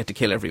Amazon get to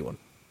kill everyone?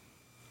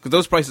 Because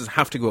those prices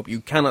have to go up.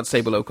 You cannot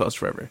stay below cost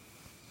forever.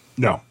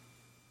 No.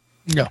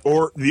 No.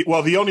 Or the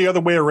only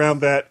other way around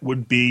that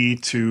would be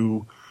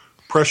to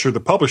pressure the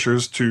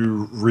publishers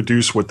to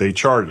reduce what they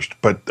charged.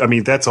 But I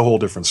mean, that's a whole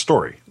different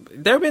story.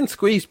 They've been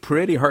squeezed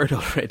pretty hard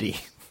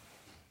already.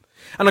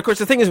 And of course,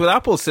 the thing is, with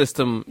Apple's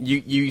system,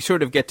 you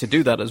sort of get to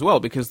do that as well,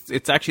 because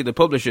it's actually the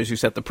publishers who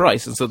set the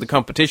price, and so the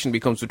competition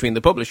becomes between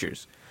the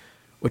publishers,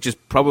 which is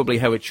probably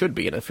how it should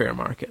be in a fair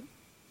market.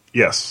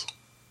 Yes.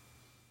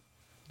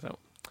 So,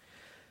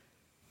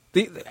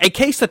 a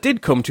case that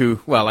did come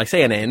to, well, I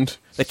say an end,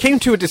 that came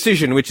to a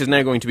decision which is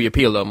now going to be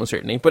appealed almost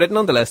certainly, but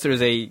nonetheless there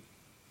is a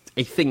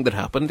thing that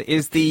happened,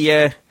 is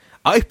the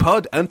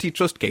iPod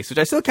antitrust case, which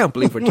I still can't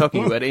believe we're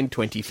talking about in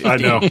 2015. I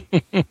know.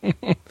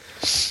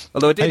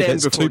 Although it did end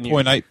that's before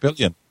 2.8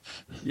 billion.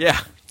 Yeah.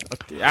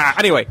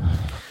 Anyway,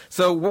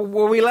 so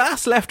when we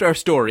last left our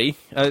story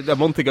a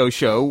month ago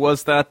show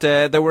was that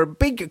there were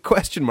big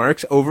question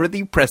marks over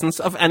the presence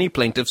of any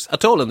plaintiffs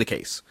at all in the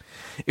case.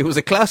 It was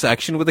a class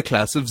action with a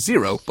class of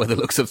 0 by the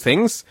looks of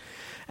things.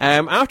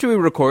 After we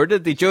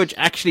recorded, the judge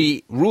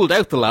actually ruled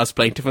out the last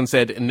plaintiff and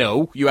said,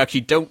 no, you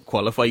actually don't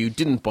qualify. You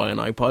didn't buy an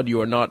iPod.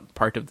 You are not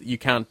part of, you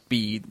can't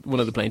be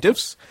one of the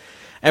plaintiffs.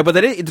 But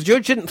the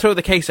judge didn't throw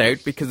the case out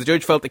because the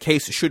judge felt the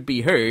case should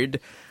be heard.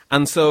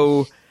 And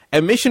so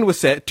a mission was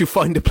set to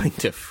find a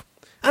plaintiff.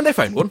 And they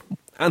found one.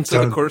 And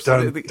so, of course...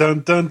 Dun, dun,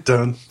 dun,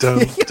 dun,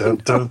 dun, dun,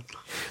 dun.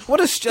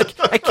 What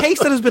a case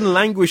that has been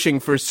languishing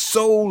for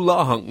so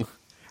long.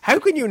 How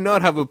can you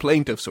not have a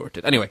plaintiff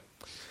sorted? Anyway,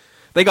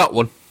 they got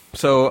one.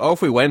 So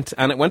off we went,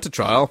 and it went to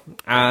trial,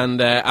 and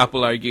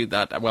Apple argued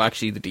that, well,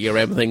 actually the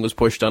DRM thing was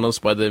pushed on us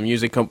by the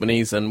music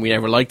companies, and we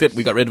never liked it.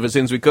 We got rid of it as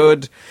soon as we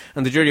could.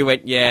 And the jury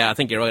went, yeah, I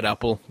think you're right,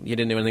 Apple. You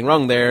didn't do anything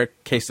wrong there.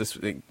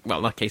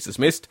 Not case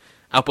dismissed.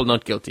 Apple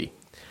not guilty.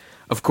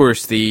 Of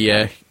course,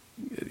 the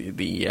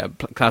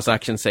class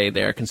action say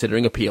they're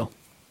considering appeal.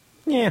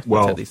 Yeah, that's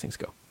how these things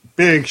go.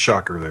 Big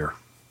shocker there.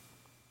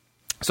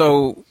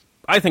 So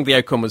I think the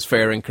outcome was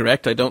fair and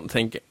correct. I don't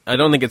think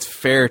it's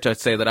fair to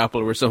say that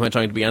Apple were somehow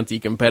trying to be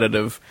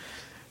anti-competitive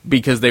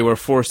because they were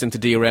forced into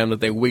DRM that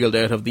they wiggled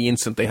out of the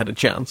instant they had a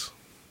chance.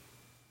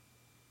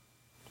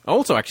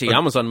 Also, actually,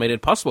 Amazon made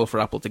it possible for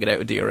Apple to get out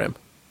of DRM.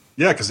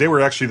 Yeah, because they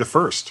were actually the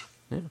first.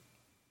 Yeah.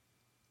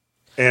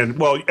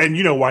 And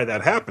you know why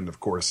that happened, of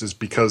course, is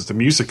because the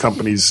music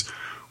companies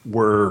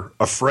were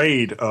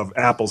afraid of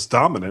Apple's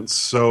dominance,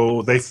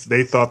 so they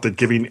thought that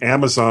giving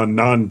Amazon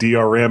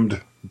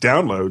non-DRM'd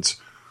downloads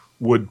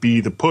would be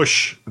the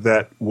push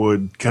that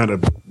would kind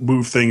of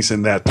move things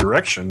in that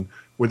direction,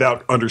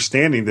 without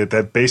understanding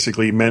that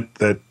basically meant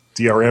that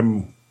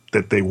DRM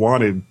that they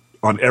wanted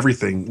on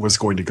everything was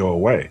going to go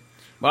away.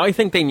 Well, I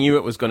think they knew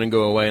it was going to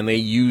go away, and they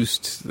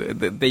used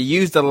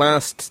the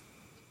last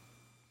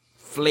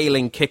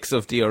flailing kicks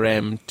of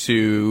DRM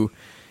to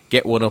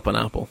get one up on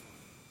Apple.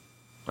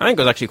 I think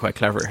it was actually quite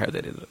clever how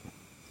they did it.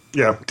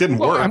 Yeah, it didn't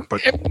work,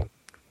 but...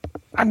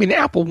 I mean,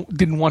 Apple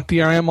didn't want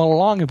DRM all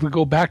along. If we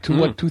go back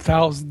to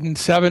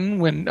 2007,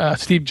 when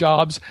Steve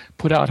Jobs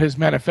put out his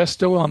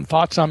manifesto on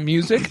thoughts on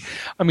music,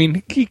 I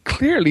mean, he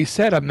clearly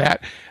said on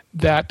that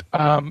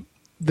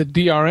the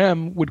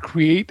DRM would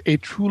create a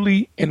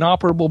truly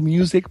inoperable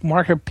music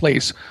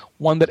marketplace,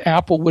 one that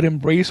Apple would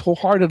embrace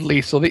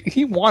wholeheartedly. So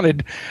he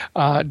wanted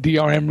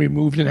DRM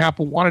removed, and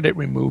Apple wanted it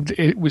removed.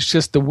 It was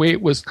just the way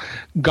it was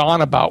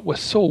gone about was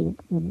so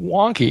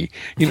wonky,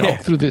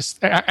 through this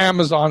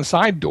Amazon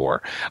side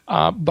door.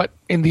 But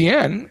in the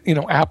end,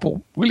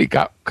 Apple really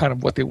got kind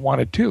of what they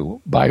wanted to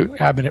by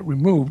having it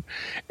removed,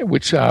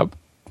 which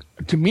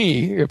to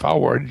me, if I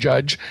were a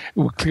judge, it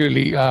would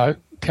clearly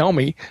tell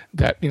me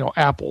that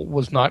Apple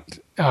was not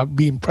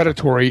being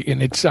predatory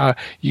in its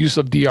use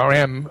of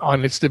DRM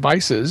on its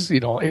devices.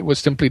 It was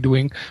simply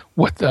doing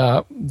what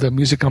the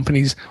music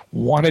companies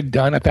wanted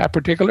done at that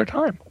particular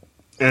time.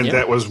 And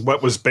that was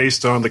what was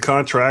based on the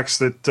contracts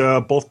that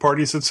both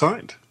parties had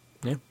signed.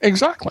 Yeah,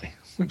 exactly.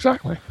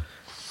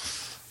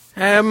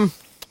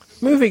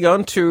 Moving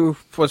on to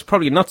what's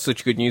probably not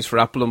such good news for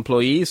Apple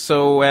employees.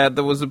 So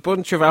there was a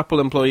bunch of Apple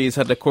employees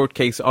had a court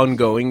case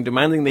ongoing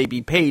demanding they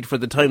be paid for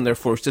the time they're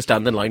forced to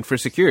stand in line for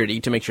security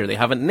to make sure they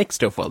haven't nicked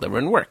stuff while they were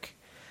in work.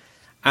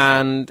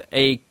 And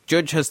a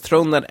judge has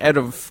thrown that out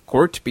of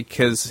court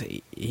because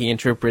he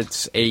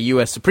interprets a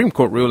US Supreme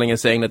Court ruling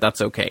as saying that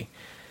that's okay.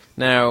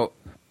 Now,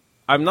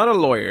 I'm not a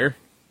lawyer,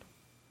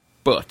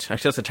 but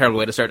actually that's a terrible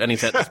way to start any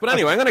sentence. But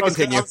anyway, I'm going to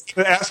continue. I was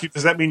going to ask you,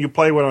 does that mean you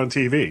play one on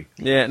TV?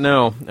 Yeah,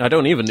 no, I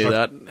don't even do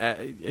that.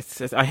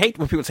 I hate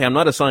when people say I'm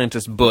not a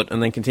scientist, but,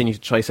 and then continue to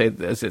try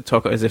to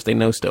talk as if they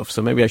know stuff.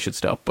 So maybe I should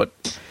stop.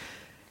 But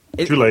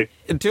too late.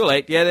 Too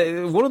late.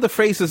 Yeah, one of the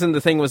phrases in the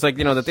thing was like,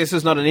 that this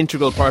is not an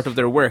integral part of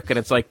their work, and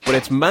it's like, but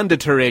it's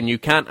mandatory, and you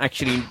can't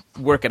actually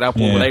work at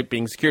Apple without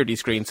being security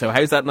screened. So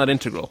how's that not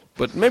integral?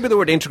 But maybe the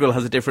word integral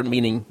has a different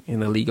meaning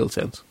in a legal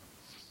sense.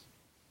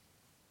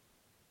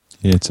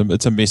 Yeah,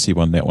 it's a messy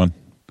one, that one.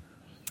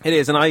 It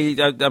is, and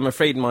I'm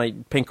afraid my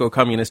pinko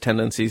communist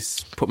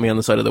tendencies put me on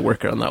the side of the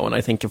worker on that one.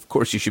 I think, of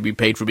course, you should be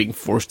paid for being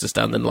forced to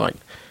stand in line.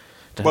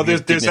 Well,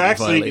 there's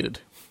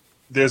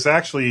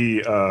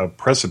actually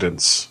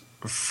precedence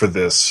for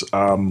this.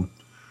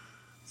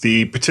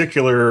 The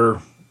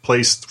particular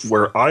place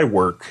where I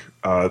work,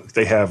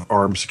 they have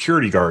armed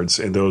security guards,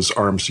 and those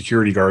armed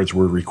security guards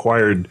were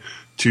required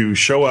to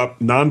show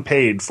up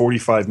non-paid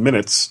 45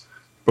 minutes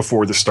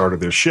before the start of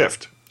their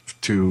shift.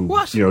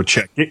 To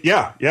check it.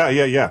 Yeah.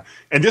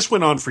 And this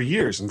went on for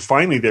years. And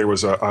finally, there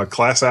was a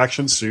class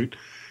action suit,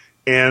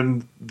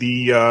 and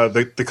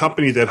the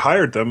company that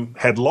hired them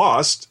had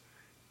lost,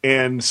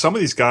 and some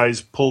of these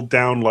guys pulled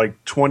down like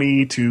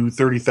 $20,000 to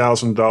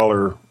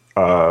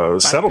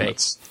 $30,000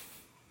 settlements.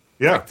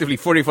 Pay. Yeah, effectively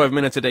 45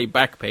 minutes a day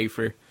back pay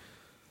for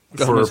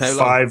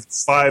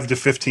 5 to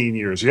 15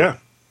 years. Yeah.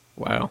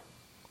 Wow.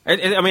 I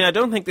mean, I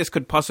don't think this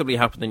could possibly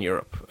happen in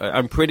Europe.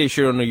 I'm pretty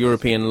sure under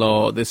European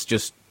law, this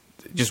just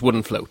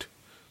wouldn't float.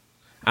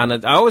 And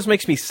it always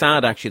makes me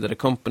sad, actually, that a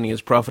company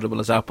as profitable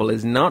as Apple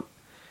is not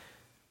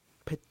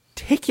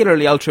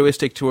particularly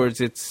altruistic towards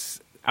its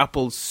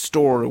Apple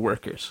Store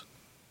workers.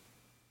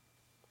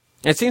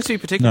 It seems to be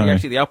particularly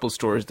actually the Apple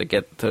stores that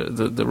get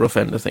the rough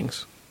end of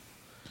things.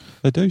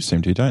 They do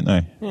seem to, don't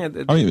they? Yeah.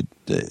 I mean,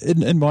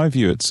 in my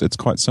view, it's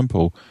quite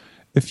simple.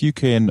 If you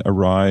can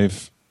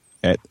arrive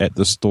at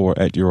the store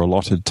at your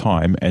allotted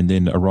time and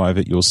then arrive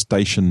at your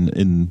station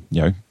in,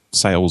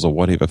 sales or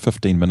whatever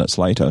 15 minutes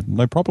later,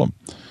 no problem.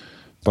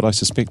 But I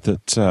suspect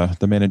that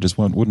the managers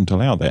wouldn't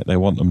allow that. They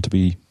want them to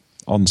be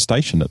on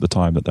station at the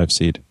time that they've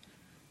said.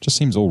 Just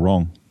seems all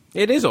wrong.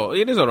 It is all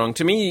wrong.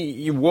 To me,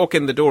 you walk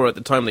in the door at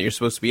the time that you're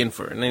supposed to be in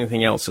for, and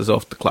anything else is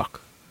off the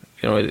clock.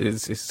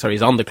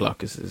 It's on the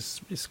clock. Is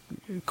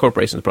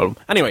corporation's problem.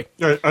 Anyway.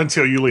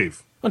 Until you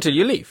leave. Until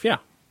you leave, yeah.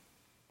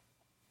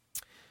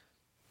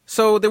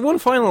 So the one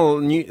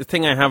final new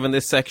thing I have in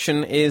this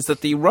section is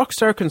that the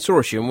Rockstar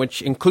Consortium,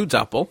 which includes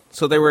Apple,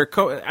 so they were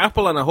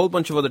Apple and a whole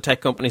bunch of other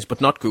tech companies, but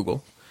not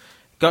Google,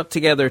 got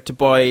together to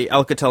buy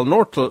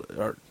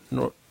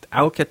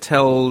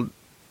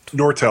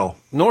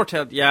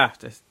Alcatel-Nortel, yeah.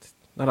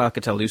 not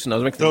Alcatel-Lucent. I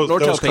was mixing those Nortel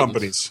patents.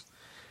 companies.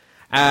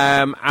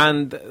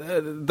 And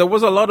there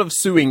was a lot of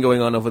suing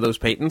going on over those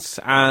patents,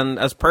 and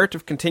as part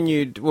of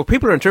continued, well,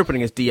 people are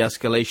interpreting as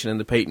de-escalation in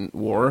the patent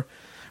war,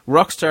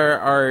 Rockstar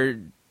are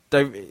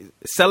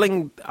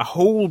selling a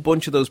whole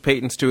bunch of those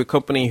patents to a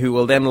company who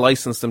will then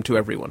license them to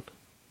everyone.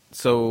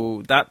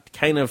 So that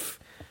kind of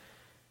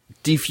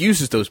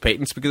defuses those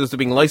patents, because if they're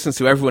being licensed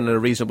to everyone at a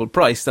reasonable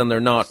price, then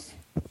they're not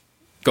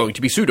going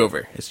to be sued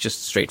over. It's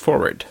just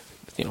straightforward.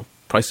 You know,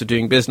 price of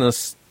doing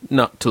business,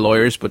 not to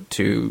lawyers, but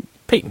to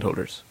patent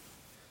holders.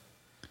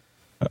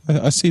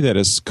 I see that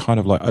as kind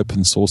of like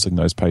open sourcing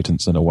those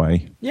patents in a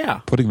way.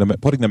 Yeah. Putting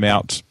them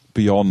out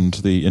beyond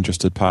the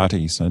interested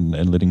parties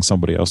and letting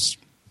somebody else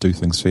do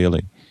things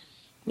fairly.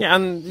 Yeah,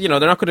 and, you know,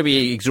 they're not going to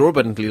be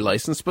exorbitantly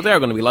licensed, but they are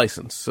going to be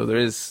licensed. So there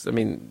is, I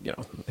mean, you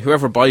know,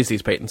 whoever buys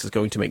these patents is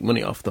going to make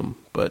money off them,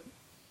 but,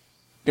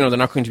 you know, they're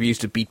not going to be used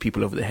to beat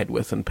people over the head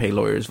with and pay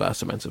lawyers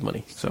vast amounts of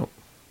money. So,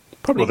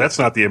 probably. Well, that's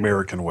not the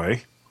American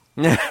way.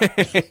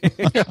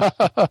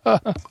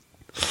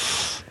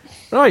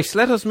 Right,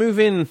 let us move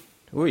in.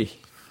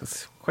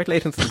 It's quite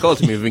late into the call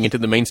to moving into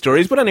the main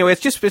stories. But anyway,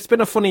 it's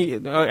been a funny,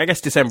 I guess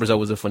December's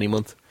always a funny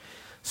month.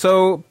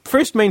 So,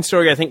 first main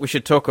story I think we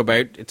should talk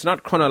about, it's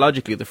not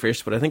chronologically the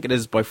first, but I think it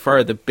is by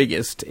far the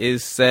biggest,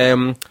 is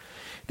the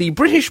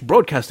British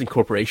Broadcasting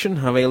Corporation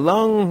have a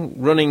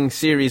long-running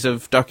series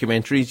of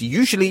documentaries,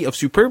 usually of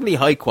superbly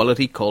high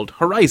quality, called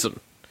Horizon.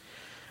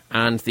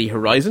 And the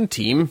Horizon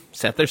team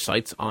set their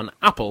sights on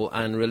Apple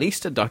and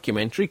released a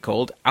documentary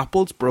called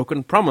Apple's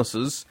Broken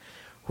Promises,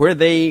 where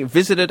they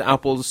visited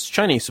Apple's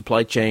Chinese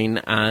supply chain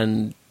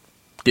and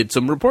did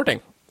some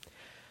reporting.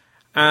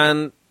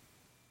 And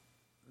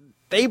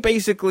they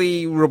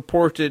basically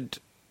reported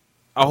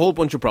a whole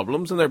bunch of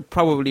problems, and they're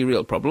probably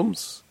real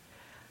problems.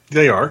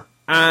 They are.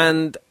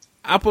 And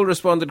Apple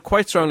responded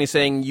quite strongly,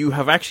 saying, you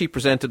have actually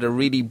presented a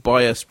really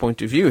biased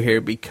point of view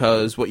here,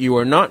 because what you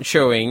are not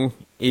showing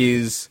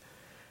is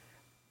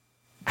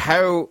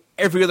how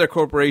every other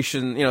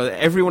corporation, you know,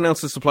 everyone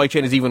else's supply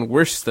chain is even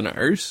worse than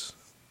ours.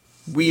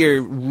 We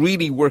are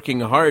really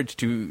working hard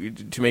to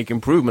make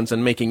improvements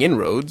and making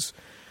inroads,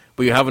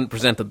 but you haven't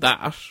presented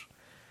that.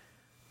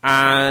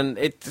 And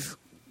it's,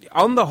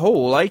 on the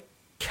whole, I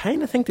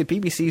kind of think that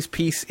BBC's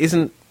piece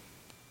isn't.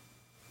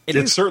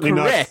 It's certainly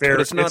correct, not fair.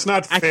 It's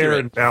not fair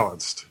and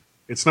balanced.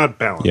 It's not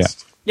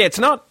balanced. Yeah, it's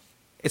not.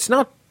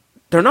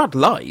 They're not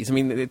lies. I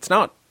mean, it's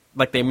not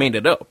like they made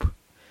it up.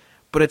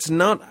 But it's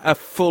not a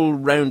full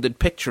rounded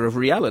picture of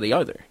reality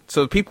either.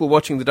 So people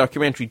watching the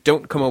documentary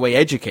don't come away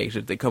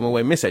educated, they come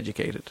away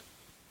miseducated.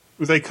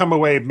 They come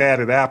away mad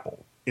at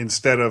Apple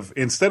instead of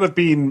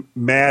being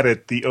mad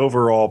at the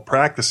overall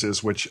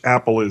practices, which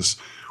Apple is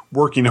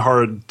working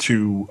hard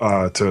to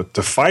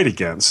fight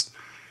against.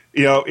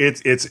 You know,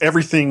 it's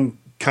everything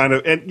kind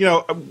of, and you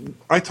know,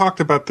 I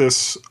talked about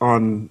this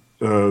on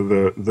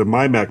the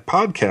MyMac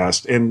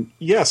podcast, and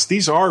yes,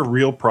 these are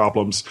real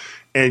problems.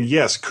 And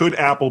yes, could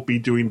Apple be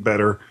doing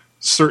better?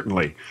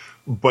 Certainly.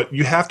 But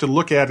you have to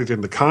look at it in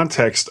the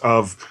context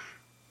of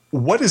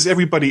what is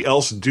everybody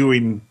else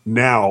doing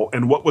now,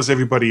 and what was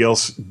everybody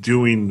else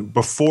doing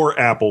before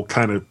Apple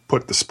kind of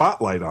put the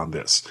spotlight on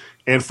this.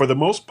 And for the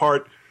most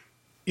part,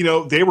 you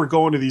know, they were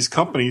going to these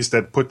companies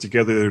that put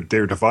together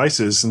their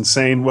devices and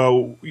saying,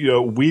 well, you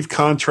know, we've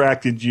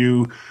contracted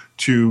you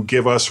to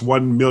give us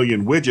 1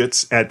 million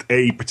widgets at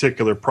a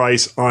particular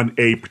price on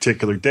a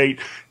particular date,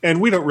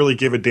 and we don't really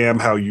give a damn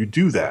how you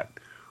do that.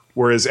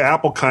 Whereas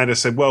Apple kind of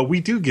said, well,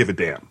 we do give a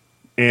damn.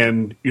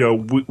 And, you know,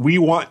 we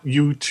want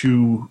you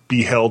to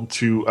be held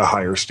to a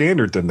higher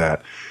standard than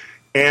that.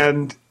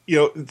 And, you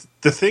know,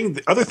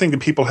 the other thing that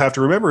people have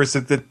to remember is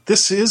that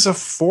this is a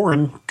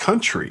foreign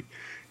country,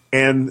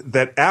 and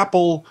that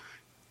Apple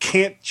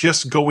can't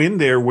just go in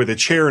there with a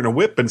chair and a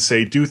whip and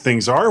say, do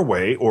things our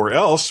way or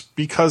else,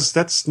 because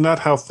that's not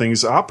how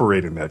things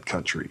operate in that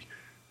country.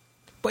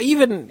 But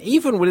even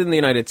within the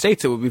United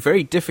States, it would be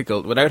very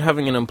difficult without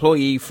having an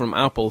employee from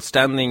Apple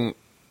standing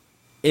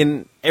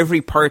in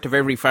every part of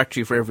every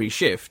factory for every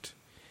shift.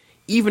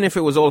 Even if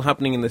it was all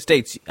happening in the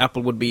States,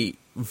 Apple would be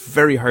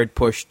very hard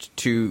pushed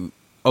to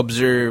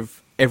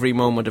observe every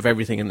moment of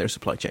everything in their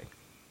supply chain.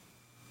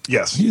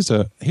 Yes.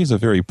 Here's a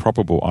very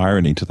probable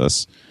irony to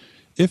this.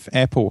 If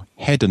Apple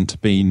hadn't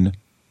been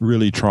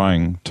really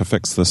trying to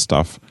fix this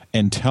stuff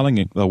and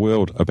telling the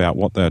world about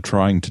what they're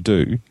trying to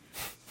do,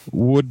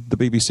 would the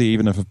BBC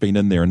even have been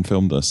in there and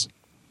filmed this?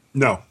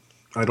 No,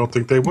 I don't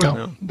think they would.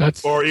 No,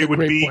 that's or it would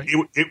be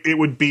it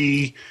would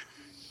be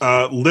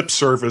lip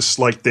service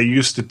like they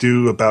used to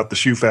do about the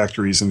shoe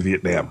factories in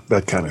Vietnam,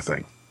 that kind of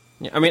thing.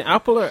 Yeah, I mean,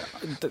 Apple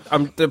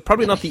they're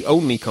probably not the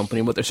only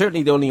company, but they're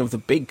certainly the only of the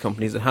big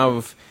companies that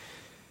have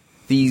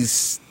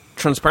these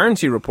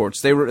transparency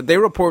reports. They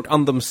report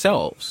on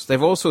themselves.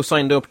 They've also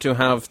signed up to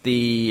have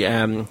the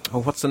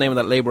what's the name of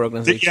that labor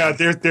organization?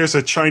 There's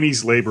a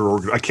Chinese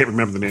labor I can't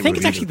remember the name. I think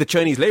of it it's actually the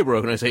Chinese Labor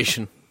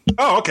Organization.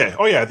 Oh, okay.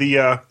 Oh, yeah,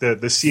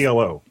 the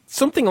CLO.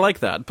 Something like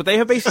that. But they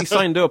have basically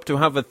signed up to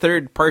have a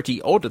third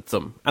party audit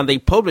them, and they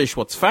publish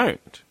what's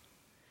found.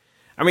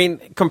 I mean,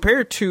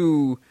 compared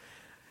to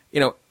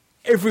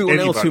everyone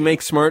else who Anybody.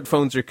 makes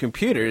smartphones or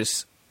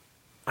computers,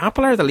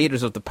 Apple are the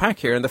leaders of the pack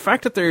here. And the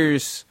fact that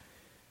there's,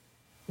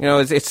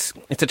 it's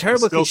a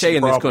terrible Still cliche some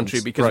in this problems,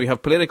 country because right. we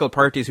have political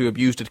parties who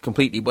abused it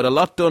completely, but a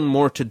lot done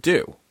more to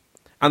do.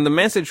 And the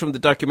message from the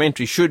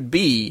documentary should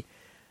be,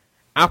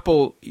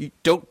 Apple,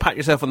 don't pat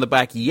yourself on the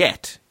back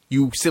yet.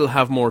 You still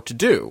have more to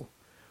do.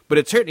 But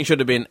it certainly should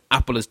have been,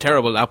 Apple is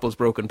terrible, Apple's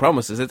broken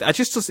promises. It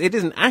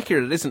isn't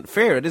accurate, it isn't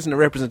fair, it isn't a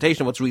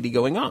representation of what's really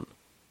going on.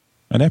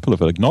 And Apple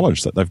have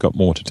acknowledged that they've got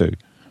more to do.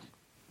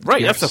 Right,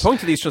 Yes. that's the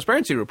point of these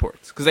transparency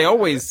reports. Because they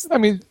always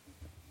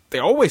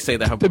say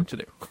they have more to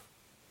do.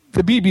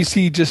 The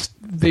BBC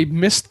they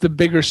missed the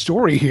bigger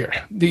story here.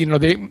 They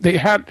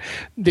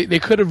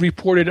could have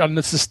reported on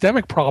the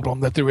systemic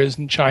problem that there is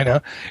in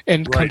China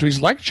and Right.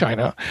 countries like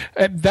China.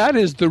 And that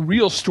is the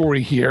real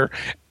story here.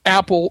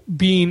 Apple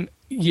being,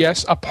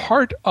 yes, a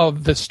part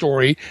of the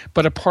story,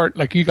 but a part,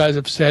 like you guys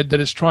have said, that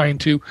is trying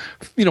to,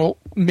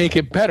 make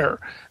it better.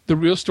 The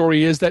real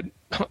story is that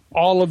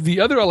all of the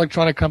other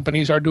electronic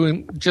companies are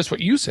doing just what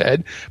you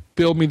said.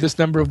 Build me this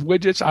number of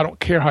widgets. I don't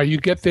care how you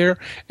get there.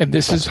 And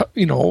this is,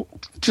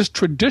 just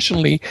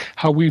traditionally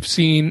how we've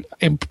seen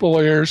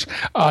employers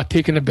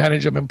taking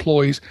advantage of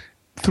employees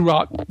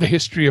throughout the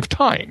history of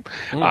time.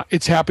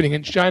 It's happening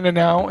in China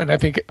now, and I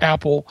think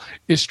Apple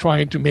is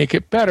trying to make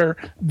it better.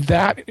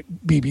 That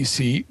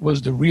BBC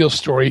was the real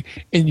story,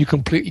 and you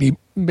completely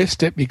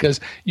missed it because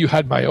you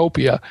had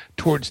myopia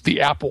towards the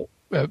Apple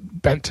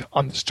bent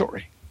on the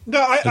story. No,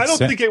 I don't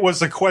think it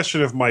was a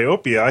question of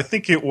myopia. I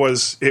think it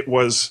was.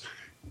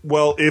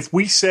 Well, if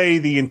we say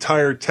the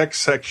entire tech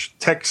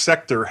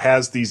sector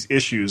has these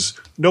issues,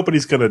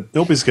 nobody's gonna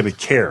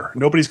care.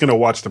 Nobody's gonna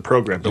watch the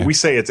program. But we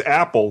say it's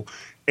Apple,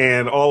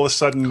 and all of a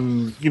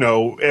sudden,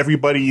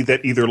 everybody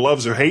that either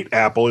loves or hate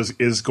Apple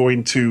is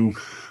going to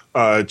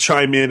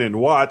chime in and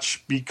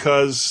watch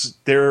because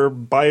they're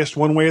biased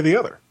one way or the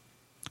other.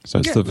 So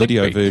it's the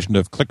video clickbait. version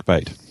of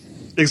clickbait.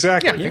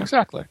 Exactly. Yeah,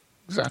 exactly.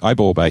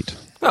 Eyeball bait.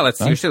 Well,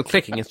 you're still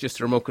clicking, it's just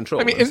a remote control.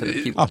 I mean, instead of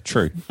keyboard. Oh,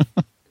 true.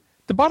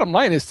 The bottom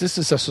line is this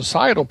is a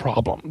societal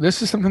problem.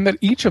 This is something that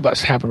each of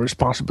us have a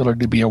responsibility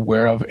to be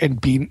aware of and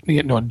be,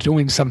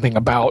 doing something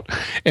about,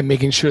 and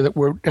making sure that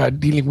we're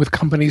dealing with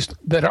companies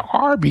that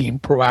are being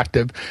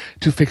proactive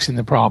to fixing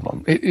the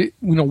problem.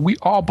 We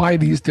all buy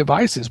these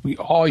devices. We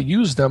all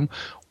use them.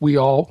 We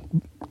all,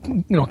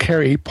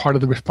 carry part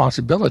of the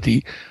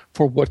responsibility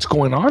for what's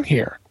going on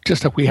here,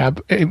 just like we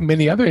have in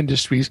many other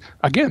industries,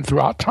 again,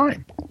 throughout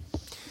time.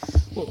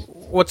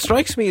 What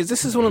strikes me is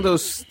this is one of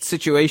those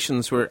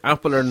situations where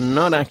Apple are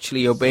not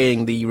actually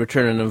obeying the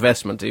return on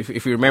investment.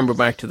 If you remember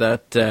back to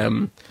that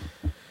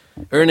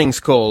earnings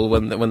call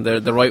when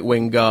the right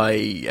wing guy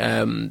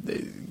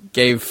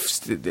gave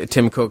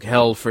Tim Cook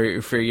hell for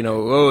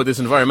this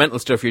environmental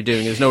stuff you're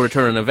doing, there's no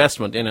return on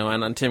investment,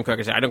 and Tim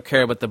Cook said, I don't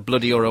care about the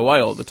bloody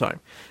ROI all the time.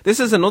 This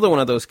is another one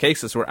of those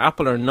cases where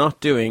Apple are not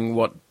doing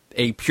what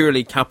a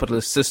purely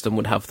capitalist system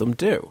would have them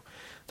do.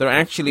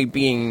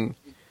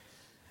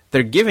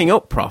 They're giving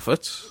up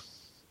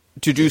profits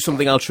to do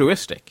something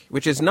altruistic,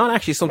 which is not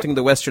actually something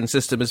the Western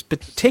system is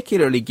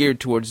particularly geared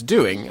towards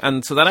doing.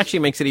 And so that actually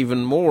makes it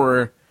even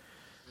more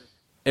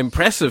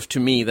impressive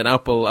to me that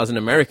Apple, as an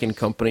American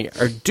company,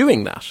 are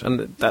doing that.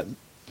 And that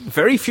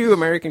very few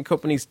American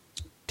companies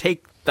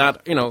take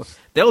that,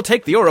 they'll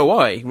take the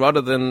ROI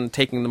rather than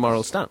taking the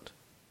moral stand.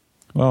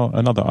 Well,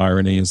 another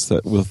irony is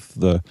that with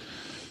the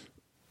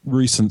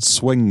recent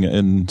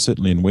swing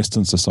certainly in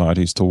Western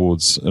societies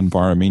towards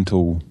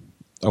environmental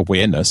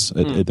awareness,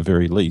 at the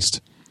very least,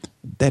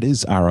 that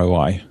is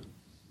ROI.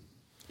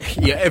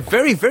 Yeah, a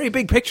very, very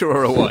big picture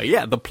ROI.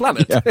 Yeah, the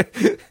planet. Yeah.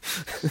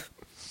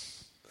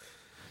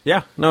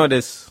 Yeah, no, it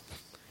is.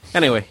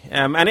 Anyway,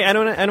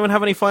 anyone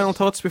have any final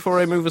thoughts before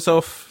I move us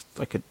off?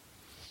 I could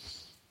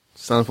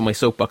stand for my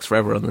soapbox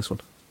forever on this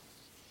one.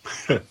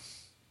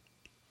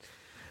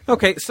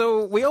 Okay,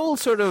 so we all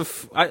sort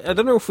of, I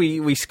don't know if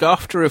we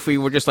scoffed or if we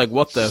were just like,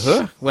 what the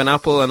huh? When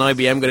Apple and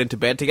IBM got into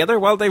bed together.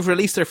 Well, they've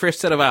released their first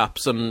set of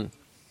apps, and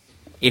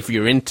if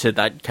you're into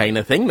that kind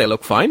of thing, they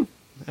look fine.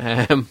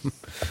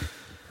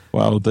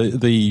 Well,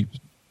 the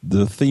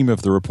theme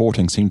of the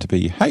reporting seemed to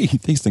be, hey,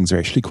 these things are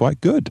actually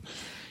quite good.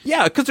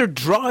 Yeah, because they're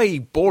dry,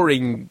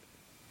 boring,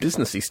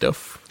 businessy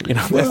stuff. They're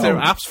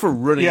apps for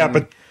running. Yeah,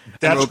 but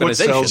that's what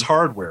organization. sells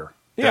hardware.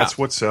 Yeah. That's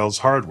what sells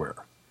hardware.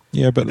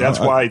 Yeah, but That's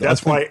why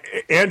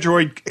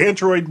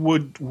Android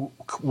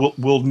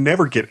will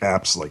never get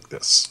apps like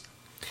this.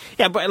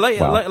 Yeah, but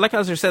like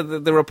as I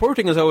said, the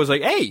reporting is always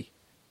like, hey,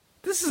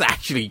 this is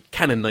actually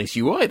kind of nice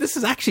UI. This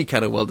is actually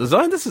kind of well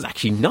designed. This is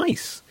actually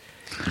nice.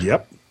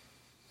 Yep.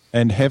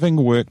 And having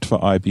worked for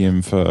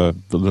IBM for a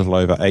little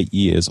over 8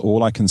 years,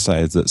 all I can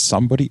say is that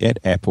somebody at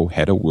Apple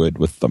had a word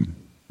with them.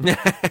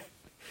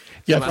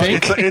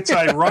 It's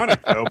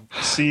ironic though,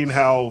 seeing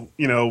how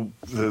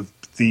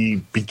the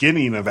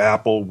beginning of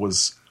Apple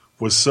was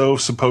so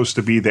supposed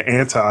to be the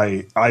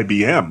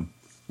anti-IBM.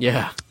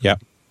 Yeah. Yeah.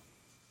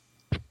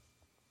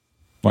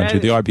 Mind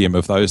you, the IBM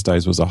of those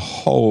days was a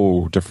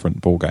whole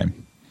different ballgame.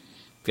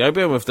 The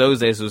IBM of those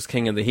days was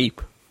king of the heap.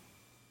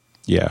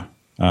 Yeah.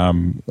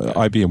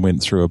 IBM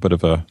went through a bit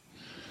of a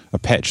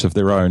patch of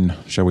their own,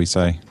 shall we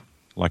say,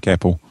 like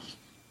Apple.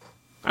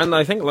 And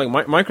I think like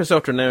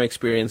Microsoft are now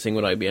experiencing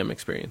what IBM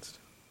experienced.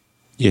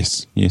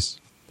 Yes.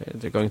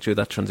 They're going through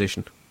that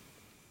transition.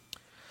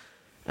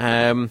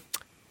 The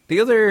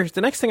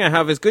next thing I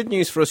have is good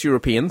news for us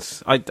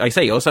Europeans. I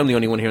say us, I'm the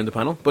only one here on the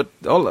panel, but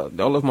all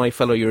of my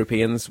fellow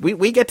Europeans,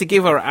 we get to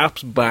give our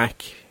apps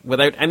back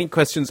without any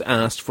questions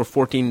asked for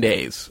 14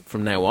 days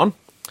from now on.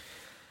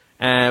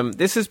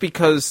 This is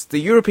because the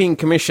European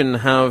Commission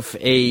have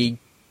a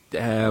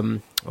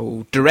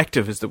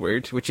directive is the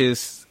word, which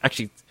is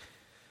actually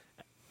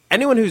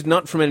anyone who's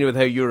not familiar with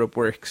how Europe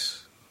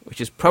works,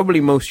 which is probably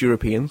most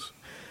Europeans.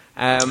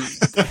 I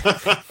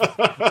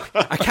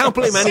can't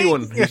blame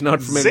anyone who's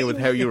not familiar with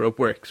how Europe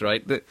works,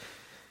 right? The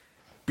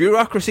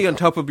bureaucracy on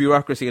top of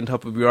bureaucracy on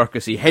top of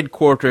bureaucracy,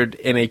 headquartered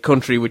in a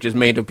country which is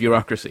made of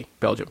bureaucracy,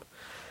 Belgium.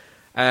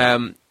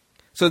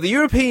 So the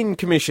European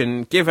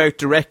Commission give out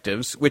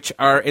directives which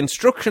are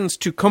instructions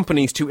to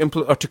companies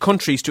to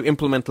countries to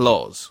implement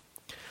laws.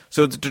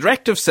 So the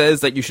directive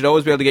says that you should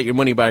always be able to get your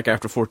money back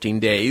after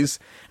 14 days,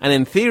 and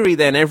in theory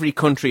then every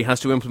country has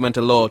to implement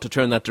a law to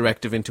turn that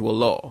directive into a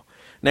law.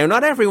 Now,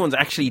 not everyone's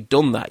actually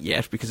done that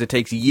yet, because it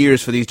takes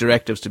years for these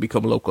directives to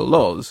become local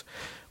laws,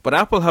 but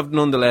Apple have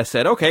nonetheless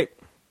said, okay,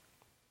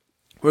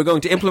 we're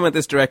going to implement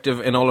this directive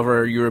in all of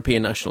our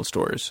European national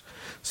stores.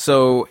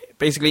 So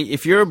basically,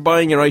 if you're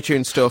buying your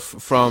iTunes stuff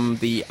from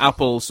the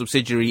Apple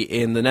subsidiary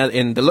in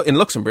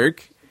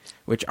Luxembourg,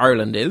 which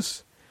Ireland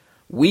is,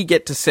 we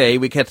get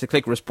to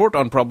click report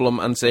on problem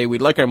and say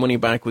we'd like our money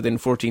back within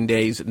 14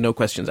 days, no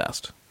questions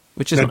asked.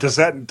 Which is now, does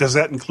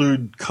that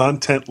include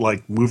content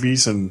like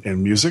movies and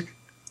music,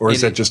 or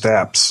is that just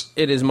apps?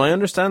 It is my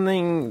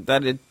understanding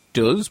that it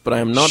does, but I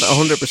am not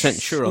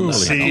 100% sure on that.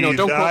 See, don't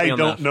quote me on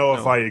don't that. know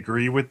if I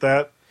agree with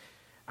that.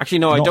 Actually,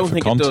 no, I Not don't for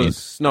think content. it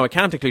does. No, it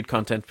can't include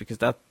content because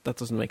that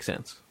doesn't make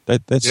sense.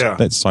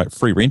 That's like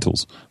free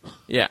rentals.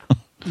 Yeah.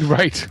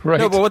 Right.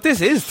 No, but what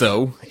this is,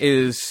 though,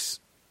 is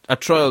a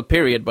trial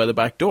period by the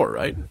back door,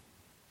 right?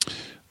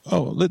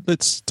 Oh,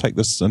 let's take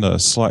this in a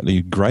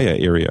slightly grayer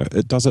area.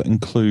 Does it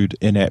include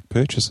in-app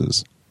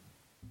purchases?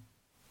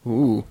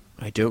 Ooh,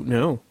 I don't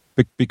know.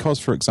 Because,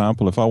 for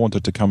example, if I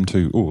wanted to come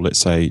to, let's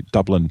say,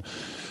 Dublin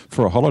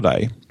for a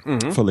holiday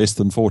for less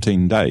than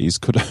 14 days,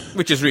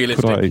 Which is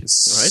realistic, could I right?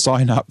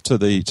 sign up to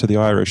the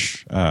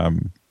Irish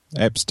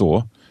App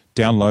Store,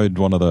 download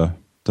one of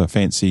the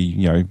fancy,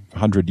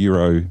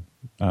 €100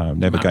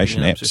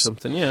 navigation Mapping apps or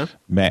something, yeah.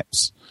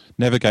 maps,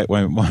 navigate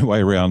my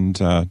way around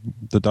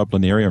the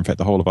Dublin area, in fact,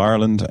 the whole of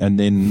Ireland, and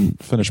then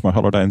finish my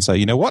holiday and say,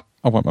 you know what,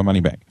 I want my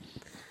money back?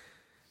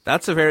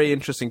 That's a very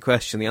interesting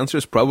question. The answer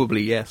is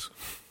probably yes.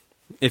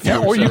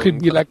 Or you could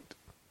be like,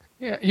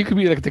 you could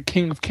be like the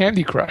king of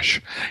Candy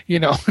Crush,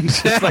 and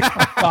just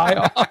like buy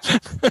all,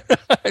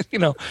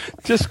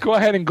 just go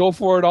ahead and go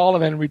for it all,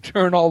 and then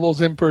return all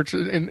those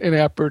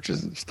in-app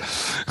purchases.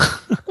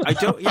 I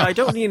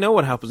don't really know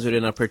what happens with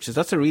in-app purchases.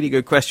 That's a really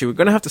good question. We're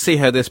going to have to see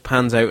how this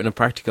pans out in a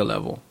practical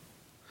level.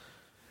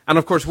 And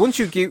of course, once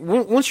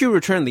you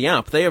return the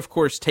app, they of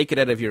course take it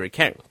out of your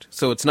account.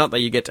 So it's not that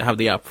you get to have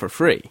the app for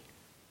free.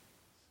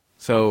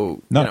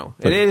 So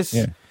it is.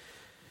 Yeah.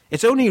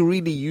 It's only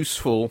really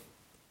useful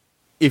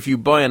if you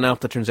buy an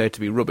app that turns out to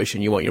be rubbish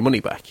and you want your money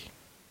back,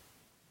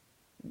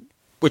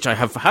 which I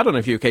have had on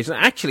a few occasions.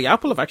 Actually,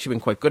 Apple have actually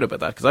been quite good about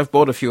that, because I've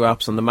bought a few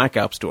apps on the Mac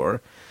App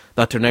Store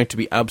that turn out to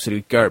be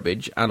absolute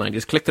garbage, and I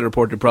just clicked the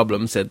reported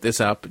problem, said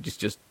this app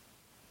just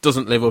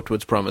doesn't live up to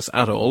its promise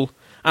at all,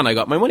 and I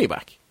got my money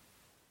back.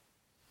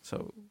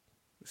 So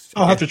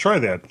I'll have to try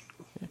that.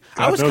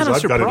 I was kind of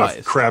surprised. I've got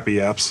enough crappy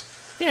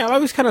apps. Yeah, I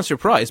was kind of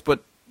surprised,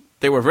 but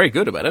they were very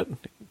good about it.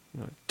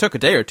 It took a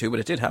day or two,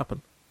 but it did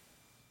happen.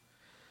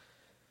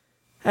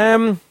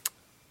 The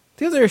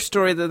next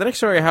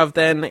story I have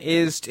then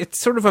is, it's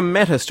sort of a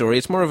meta story,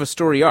 it's more of a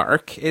story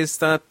arc, is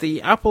that the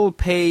Apple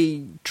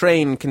Pay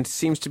train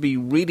seems to be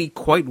really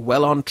quite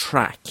well on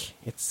track.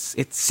 It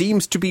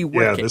seems to be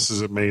working. Yeah, this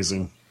is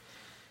amazing.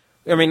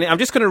 I mean, I'm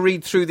just going to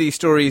read through these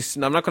stories,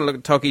 and I'm not going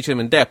to talk each of them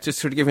in depth, just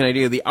to sort of give you an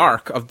idea of the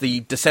arc of the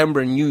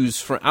December news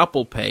for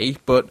Apple Pay,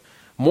 but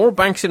more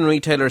banks and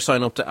retailers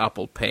sign up to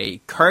Apple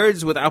Pay.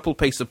 Cards with Apple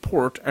Pay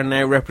support are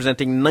now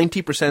representing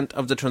 90%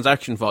 of the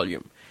transaction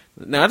volume.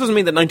 Now, that doesn't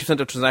mean that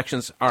 90% of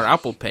transactions are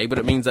Apple Pay, but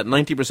it means that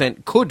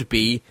 90% could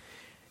be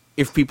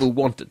if people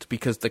want it,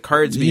 because the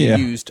cards being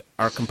used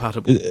are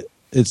compatible.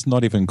 It's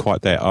not even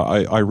quite that.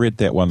 I read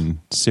that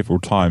one several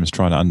times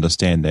trying to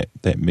understand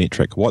that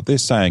metric. What they're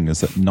saying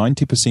is that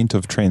 90%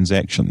 of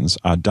transactions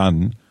are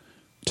done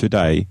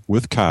today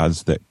with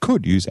cards that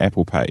could use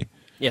Apple Pay.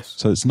 Yes.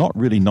 So it's not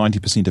really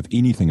 90% of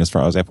anything as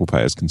far as Apple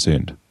Pay is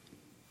concerned.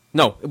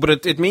 No,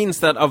 but it means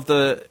that of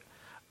the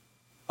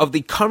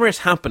commerce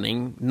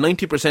happening,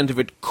 90% of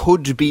it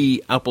could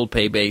be Apple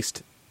Pay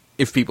based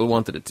if people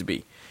wanted it to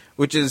be,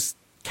 which is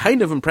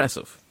kind of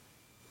impressive.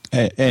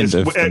 And if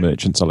the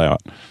merchants allow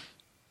it.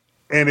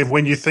 And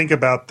when you think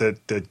about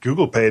that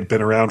Google Pay had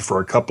been around for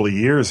a couple of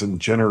years and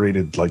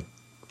generated like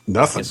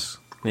nothing. Yes.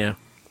 Yeah.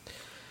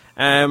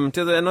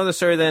 Another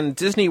story then.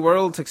 Disney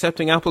World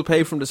accepting Apple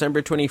Pay from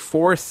December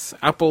 24th.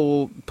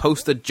 Apple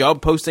posted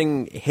job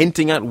posting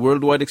hinting at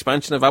worldwide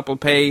expansion of Apple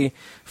Pay,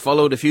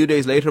 followed a few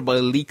days later by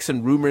leaks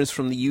and rumours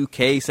from the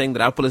UK saying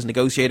that Apple is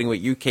negotiating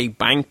with UK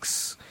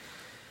banks.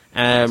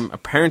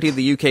 Apparently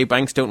the UK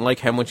banks don't like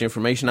how much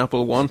information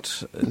Apple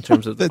want in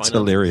terms of the That's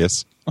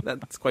hilarious.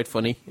 That's quite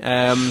funny.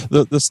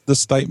 The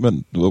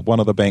statement, one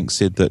of the banks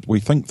said that we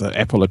think that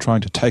Apple are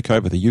trying to take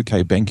over the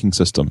UK banking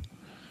system.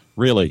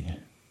 Really?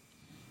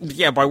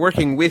 Yeah, by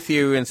working with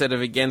you instead of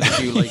against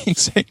you. Like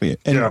exactly.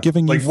 And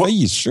giving you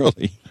fees,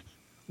 surely.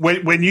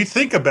 When you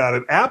think about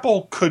it,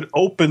 Apple could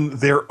open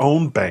their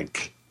own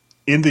bank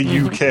in the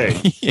UK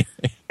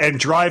and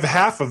drive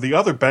half of the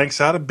other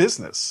banks out of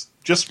business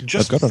just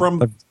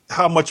from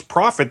how much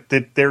profit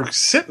that they're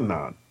sitting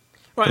on.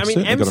 Right, I mean,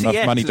 MCX got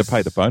enough money to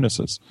pay the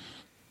bonuses.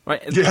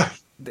 Right. Yeah.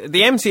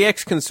 The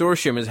MCX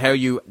consortium is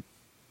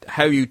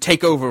how you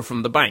take over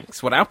from the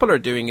banks. What Apple are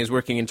doing is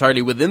working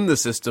entirely within the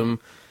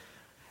system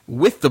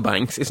with the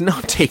banks. It's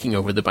not taking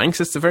over the banks.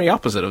 It's the very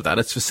opposite of that.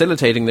 It's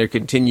facilitating their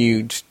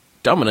continued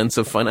dominance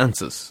of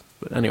finances.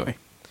 But anyway.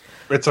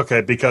 It's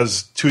okay,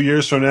 because 2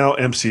 years from now,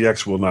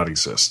 MCX will not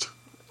exist.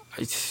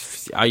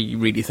 I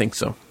really think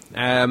so.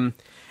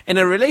 In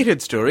a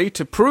related story,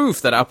 to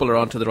prove that Apple are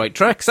onto the right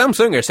track,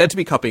 Samsung are said to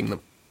be copying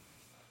them.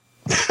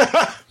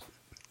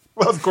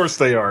 Well, of course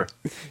they are.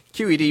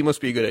 QED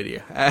must be a good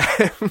idea.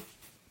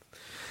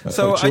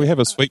 So should we have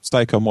a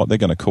sweepstake on what they're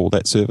going to call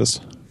that service?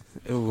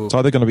 Ooh. It's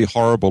either going to be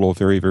horrible or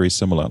very, very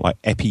similar, like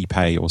Appy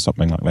Pay or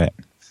something like that.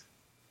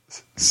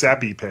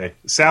 Sappy Pay.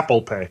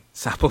 Sapple Pay.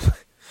 Sapple.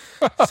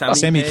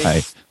 Sammy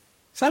Pay.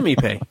 Sammy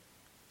Pay.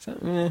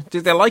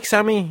 Do they like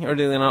Sammy or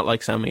do they not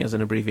like Sammy as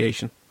an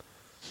abbreviation?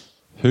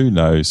 Who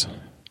knows?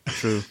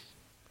 True.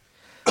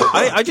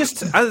 I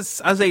just,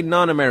 as a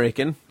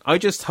non-American, I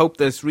just hope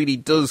this really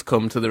does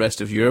come to the rest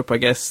of Europe. I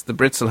guess the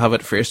Brits will have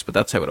it first, but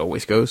that's how it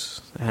always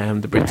goes.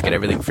 The Brits get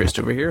everything first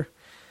over here.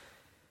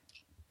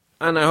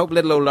 And I hope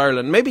little old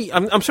Ireland, maybe,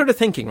 I'm sort of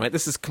thinking, right,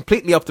 this is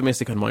completely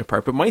optimistic on my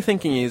part, but my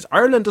thinking is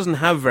Ireland doesn't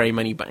have very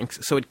many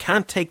banks, so it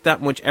can't take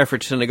that much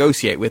effort to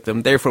negotiate with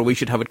them, therefore we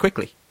should have it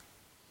quickly.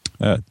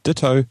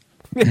 Ditto.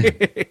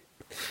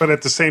 But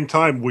at the same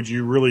time, would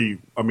you really,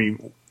 I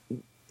mean,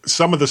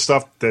 some of the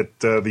stuff that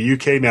the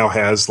UK now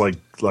has, like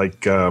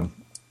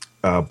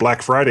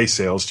Black Friday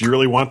sales, do you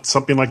really want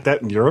something like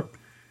that in Europe?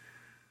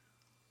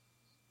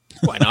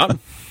 Why not?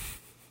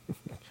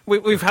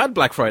 We've had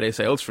Black Friday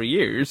sales for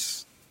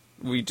years.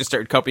 We just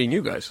started copying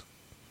you guys.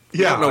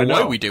 Yeah, I don't know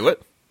why we do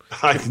it.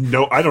 I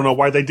don't know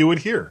why they do it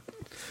here.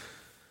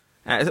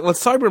 Well,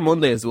 Cyber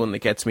Monday is the one that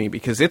gets me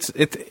because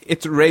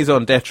its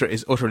raison d'etre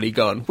is utterly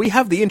gone. We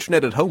have the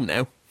internet at home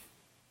now.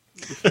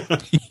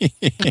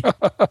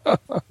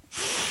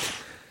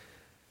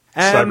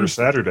 Cyber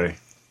Saturday.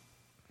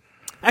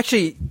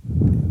 Actually,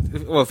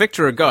 well,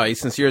 Victor or Guy,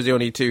 since you're the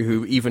only two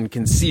who even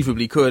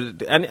conceivably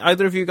could, and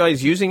either of you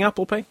guys using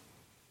Apple Pay?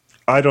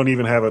 I don't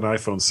even have an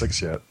iPhone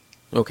 6 yet.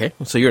 Okay,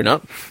 so you're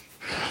not.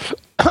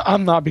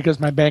 I'm not, because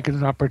my bank is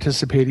not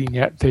participating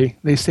yet.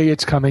 They say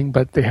it's coming,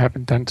 but they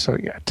haven't done so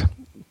yet.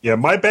 Yeah,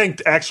 my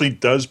bank actually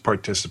does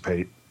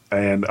participate,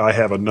 and I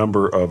have a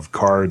number of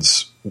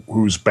cards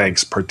whose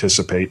banks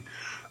participate.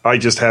 I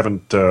just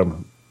haven't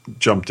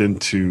jumped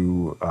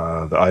into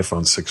the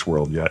iPhone 6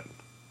 world yet.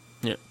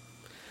 Yeah,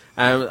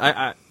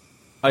 I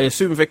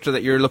assume, Victor,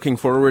 that you're looking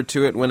forward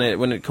to it when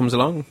it comes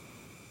along.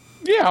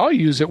 Yeah, I'll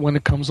use it when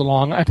it comes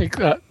along. I think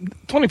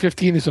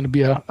 2015 is going to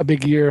be a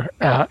big year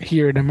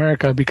here in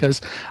America,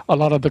 because a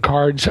lot of the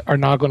cards are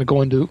now going to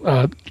go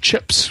into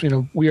chips. You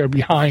know, we are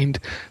behind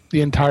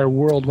the entire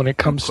world when it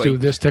comes to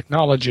this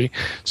technology.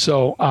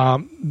 So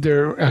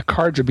their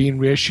cards are being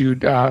reissued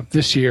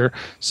this year.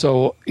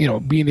 So, you know,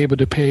 being able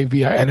to pay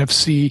via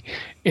NFC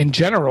in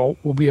general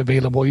will be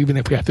available, even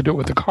if we have to do it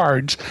with the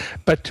cards.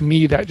 But to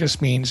me, that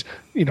just means,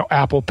 you know,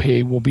 Apple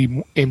Pay will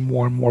be in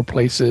more and more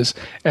places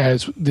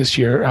as this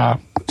year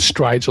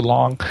strides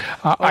along.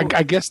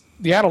 I guess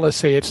the analysts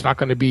say it's not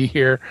going to be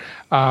here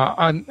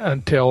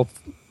until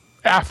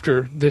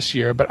after this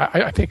year, but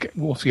I think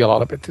we'll see a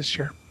lot of it this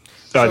year.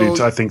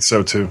 I think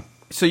so too.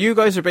 So you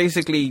guys are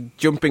basically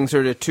jumping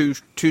sort of two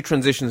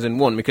transitions in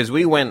one, because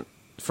we went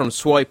from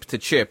swipe to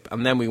chip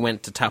and then we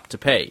went to tap to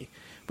pay.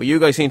 But you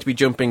guys seem to be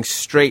jumping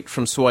straight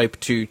from swipe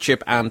to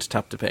chip and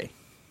tap to pay.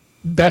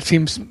 That's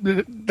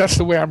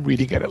the way I'm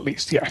reading it, at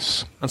least,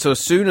 yes. And so as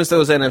soon as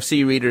those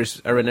NFC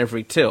readers are in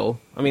every till,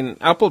 I mean,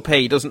 Apple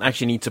Pay doesn't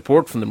actually need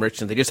support from the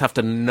merchant. They just have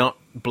to not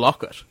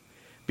block it.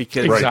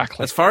 Because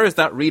exactly. As far as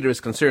that reader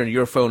is concerned,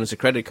 your phone is a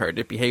credit card.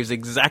 It behaves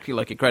exactly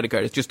like a credit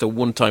card. It's just a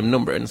one-time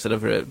number instead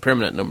of a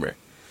permanent number.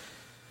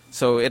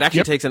 So it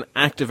actually takes an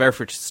active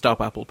effort to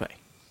stop Apple Pay.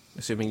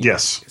 Assuming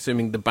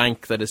the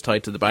bank that is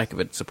tied to the back of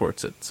it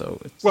supports it.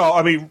 So well,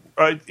 I mean,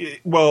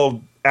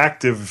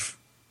 active.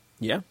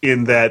 Yeah.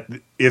 In that,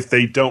 if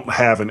they don't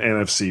have an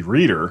NFC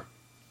reader,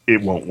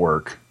 it won't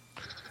work.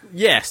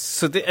 Yes.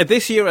 So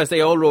this year, as they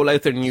all roll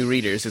out their new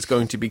readers, it's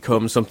going to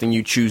become something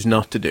you choose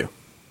not to do.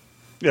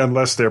 Yeah,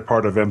 unless they're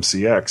part of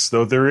MCX.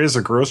 Though there is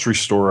a grocery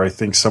store, I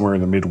think, somewhere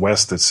in the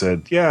Midwest that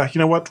said, yeah, you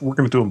know what? We're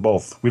going to do them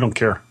both. We don't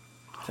care.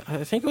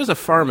 I think it was a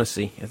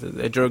pharmacy,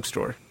 a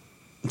drugstore.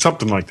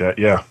 Something like that,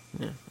 yeah.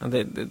 Yeah. And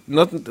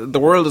the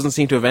world doesn't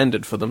seem to have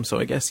ended for them, so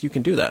I guess you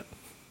can do that.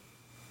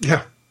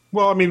 Yeah.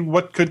 Well, I mean,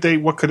 what could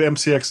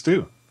MCX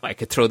do? I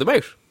could throw them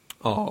out.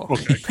 Oh.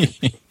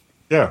 Okay.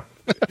 Yeah.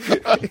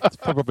 It's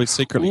probably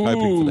secretly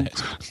hoping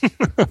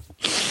for that.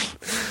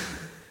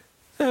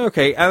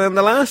 Okay, and then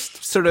the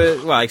last sort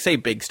of, well, I say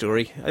big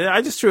story.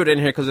 I just threw it in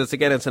here because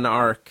it's an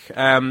arc.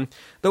 There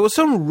was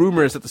some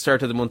rumours at the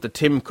start of the month that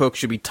Tim Cook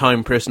should be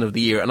Time Person of the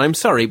Year, and I'm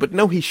sorry, but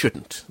no, he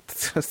shouldn't.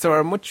 There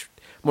are much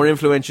more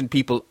influential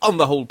people on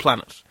the whole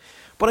planet.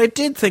 But I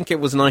did think it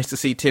was nice to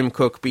see Tim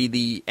Cook be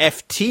the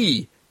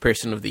FT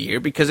Person of the Year,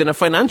 because in a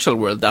financial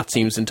world that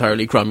seems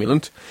entirely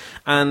cromulent.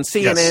 And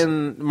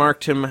CNN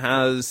marked him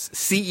as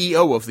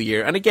CEO of the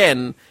Year, and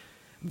again,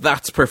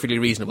 that's perfectly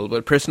reasonable,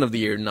 but Person of the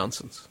Year,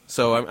 nonsense.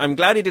 So I'm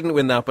glad he didn't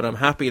win that, but I'm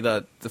happy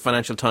that the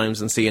Financial Times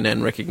and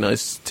CNN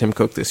recognised Tim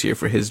Cook this year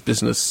for his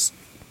business.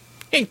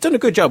 He's done a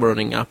good job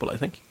running Apple, I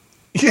think.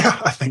 Yeah,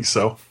 I think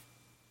so.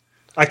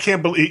 I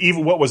can't believe,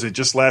 even, what was it,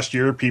 just last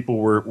year, people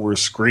were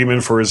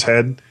screaming for his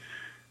head?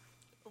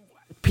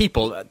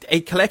 People,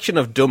 a collection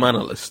of dumb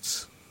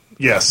analysts.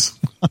 Yes.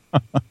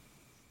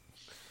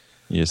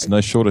 Yes,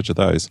 no shortage of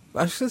those.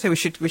 I was going to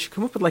say, we should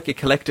come up with like a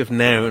collective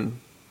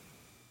noun.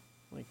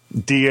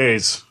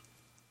 DAs.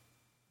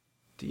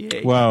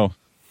 DA. Well,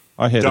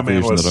 I had Dumb a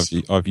version analysts.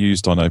 that I've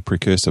used on a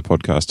precursor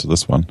podcast to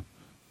this one,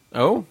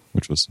 Oh?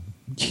 which was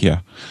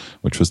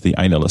the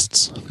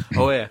analysts.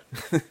 Oh, yeah.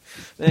 I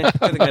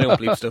think I don't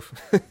believe stuff.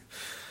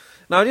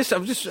 No,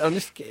 I'm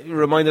just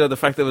reminded of the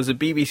fact that there was a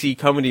BBC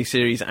comedy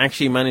series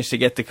actually managed to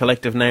get the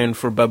collective noun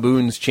for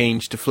baboons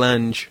changed to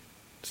flange.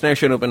 It's now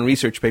showing up in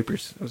research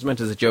papers. It was meant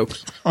as a joke.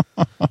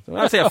 So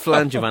I'll say a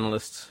flange of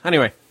analysts.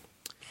 Anyway.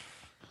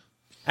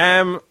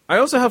 I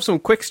also have some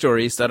quick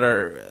stories that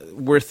are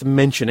worth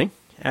mentioning.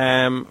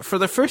 For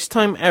the first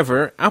time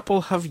ever,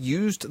 Apple have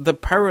used the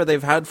power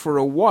they've had for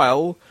a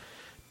while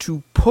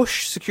to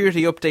push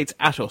security updates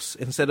at us.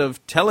 Instead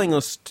of telling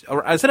us,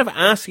 or instead of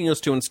asking us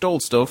to install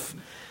stuff,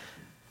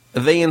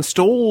 they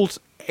installed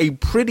a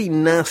pretty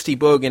nasty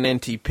bug in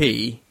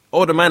NTP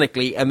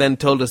automatically and then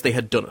told us they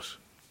had done it.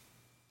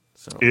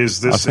 So, Is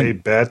this a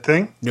bad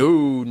thing?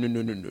 No.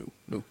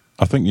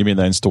 I think you mean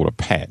they installed a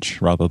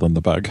patch rather than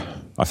the bug.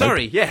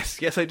 Sorry, yes,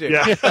 I do.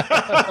 Yeah.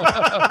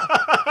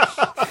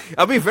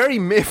 I'll be very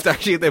miffed,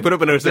 actually, if they put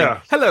up a note saying,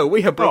 hello,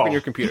 we have broken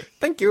your computer.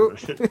 Thank you.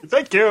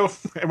 Thank you.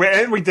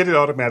 And we did it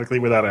automatically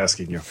without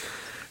asking you.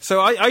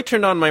 So I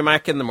turned on my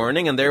Mac in the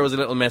morning, and there was a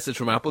little message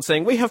from Apple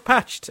saying, we have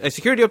patched. A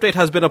security update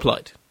has been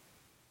applied.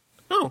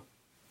 Oh,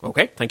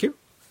 okay, thank you.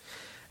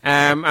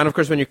 And of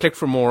course, when you click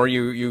for more,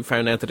 you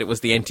found out that it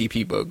was the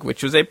NTP bug,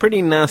 which was a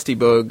pretty nasty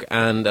bug,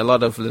 and a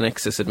lot of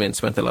Linux sysadmins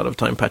spent a lot of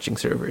time patching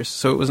servers.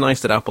 So it was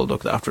nice that Apple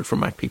looked after it for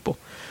Mac people.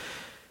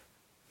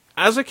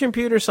 As a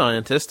computer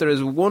scientist, there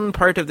is one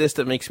part of this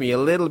that makes me a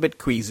little bit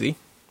queasy.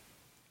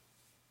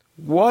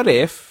 What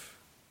if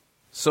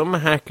some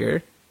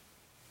hacker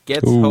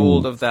gets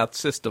hold of that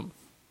system?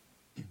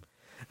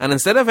 And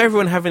instead of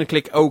everyone having to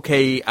click,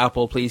 OK,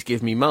 Apple, please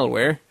give me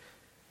malware,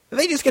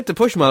 they just get to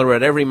push malware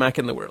at every Mac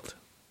in the world.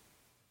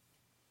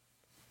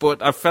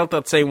 But I've felt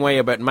that same way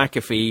about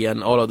McAfee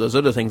and all of those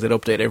other things that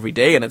update every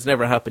day, and it's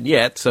never happened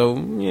yet, so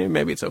yeah,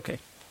 maybe it's okay.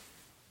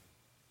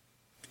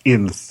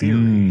 In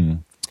theory.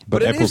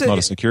 But Apple's not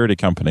a security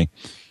company.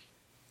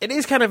 It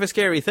is kind of a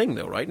scary thing,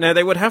 though, right? Now,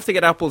 they would have to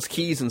get Apple's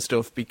keys and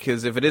stuff,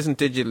 because if it isn't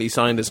digitally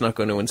signed, it's not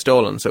going to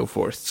install and so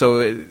forth.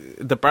 So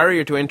the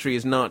barrier to entry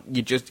is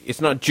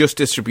it's not just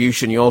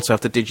distribution, you also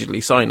have to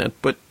digitally sign it.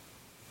 But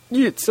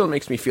it still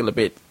makes me feel a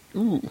bit,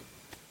 Oogie?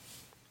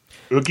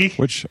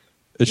 Which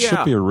it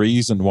should be a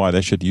reason why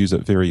they should use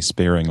it very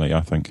sparingly,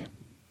 I think.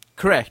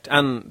 Correct,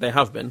 and they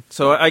have been.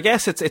 So I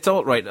guess it's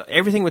all right.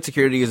 Everything with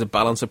security is a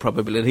balance of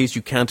probabilities.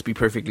 You can't be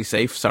perfectly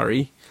safe,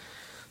 sorry.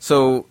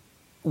 So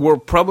we're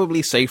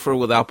probably safer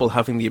with Apple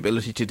having the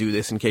ability to do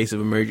this in case of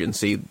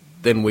emergency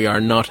than we are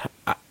not,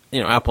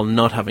 Apple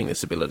not having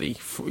this ability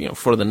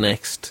for the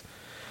next.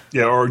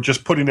 Yeah, or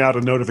just putting out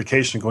a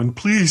notification going,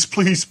 please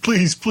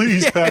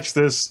patch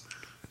this.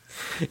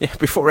 Yeah,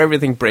 before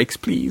everything breaks,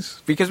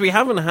 please. Because we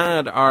haven't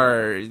had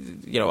our,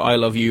 I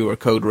love you or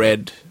Code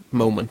Red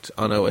moment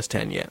on OS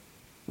X yet.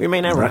 We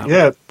may never have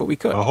it, but we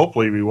could.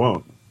 Hopefully we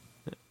won't.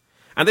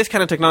 And this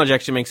kind of technology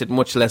actually makes it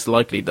much less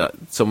likely that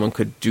someone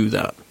could do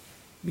that,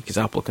 because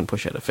Apple can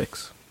push out a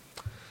fix.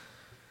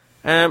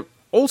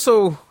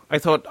 Also, I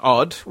thought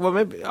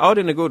maybe odd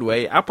in a good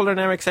way, Apple are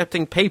now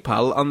accepting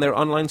PayPal on their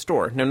online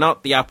store. Now,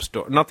 not the app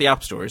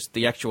stores,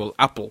 the actual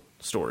Apple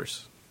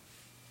stores.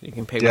 You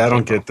can pay with I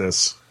don't PayPal. get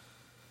this.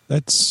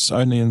 That's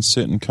only in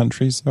certain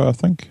countries, though, I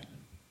think.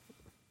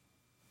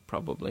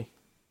 Probably.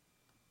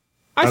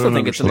 I still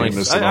think it's a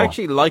nice. I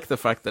actually like the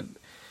fact that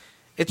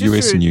it just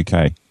US and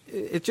UK.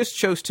 It just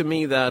shows to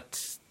me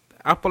that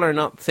Apple are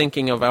not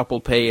thinking of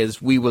Apple Pay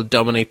as we will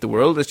dominate the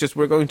world. It's just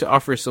we're going to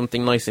offer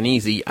something nice and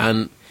easy,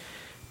 and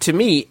to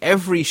me,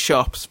 every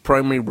shop's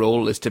primary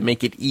role is to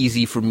make it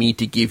easy for me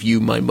to give you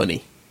my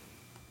money.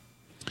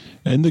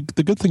 And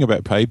the good thing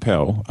about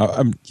PayPal,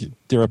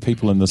 there are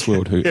people in this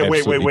world who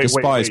absolutely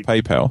despise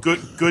PayPal.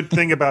 Good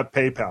thing about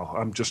PayPal.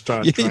 I'm just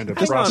trying to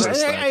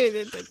process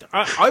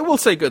that. I will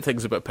say good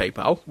things about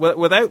PayPal.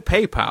 Without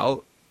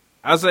PayPal,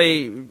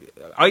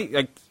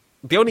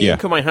 the only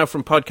income I have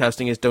from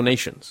podcasting is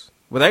donations.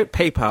 Without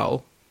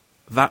PayPal,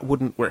 that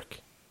wouldn't work.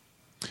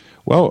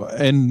 Well,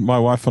 and my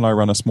wife and I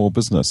run a small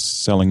business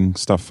selling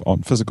stuff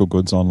on physical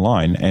goods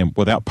online, and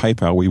without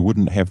PayPal, we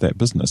wouldn't have that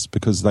business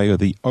because they are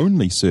the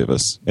only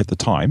service at the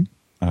time,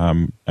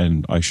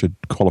 and I should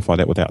qualify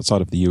that with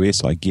outside of the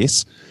US, I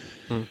guess,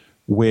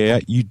 where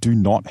you do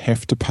not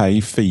have to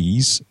pay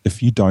fees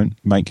if you don't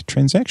make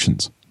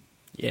transactions.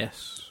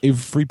 Yes.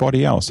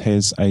 Everybody else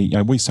has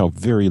we sell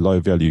very low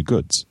value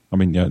goods. I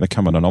mean, they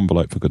come in an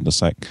envelope, for goodness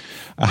sake.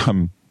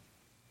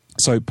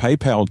 So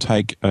PayPal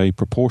take a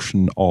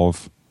proportion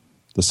of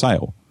the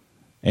sale,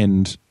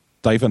 and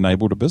they've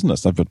enabled a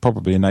business. They've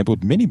probably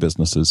enabled many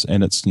businesses,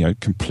 and it's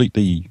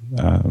completely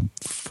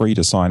free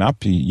to sign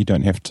up. You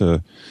don't have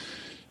to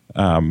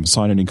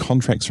sign any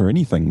contracts or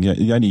anything.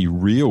 The only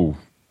real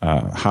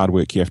hard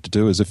work you have to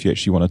do is if you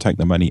actually want to take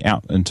the money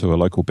out into a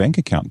local bank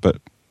account. But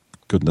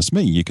goodness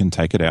me, you can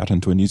take it out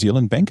into a New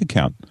Zealand bank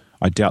account.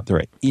 I doubt there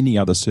are any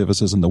other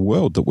services in the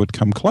world that would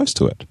come close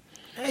to it.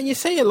 And you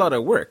say a lot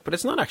of work, but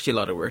it's not actually a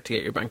lot of work to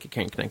get your bank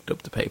account connected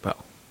up to PayPal.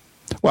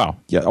 Well,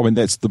 yeah, I mean,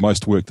 that's the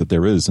most work that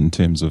there is in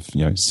terms of,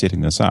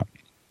 setting this up.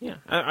 Yeah,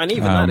 and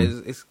even that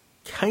is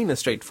kind of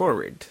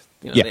straightforward.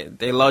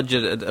 They lodge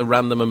a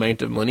random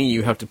amount of money.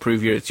 You have to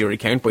prove it's your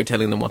account by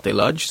telling them what they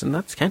lodged, and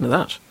that's kind of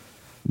that.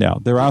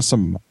 Now, there are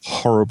some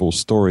horrible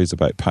stories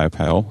about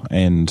PayPal,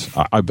 and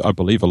I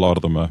believe a lot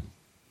of them are,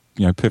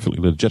 perfectly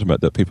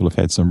legitimate, that people have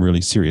had some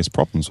really serious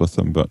problems with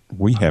them, but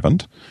we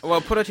haven't.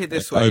 Well, put it to you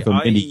this way. Over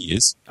many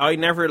years. I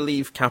never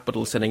leave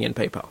capital sitting in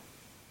PayPal.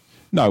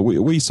 No,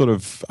 we sort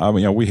of,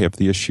 we have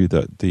the issue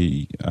that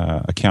the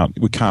account,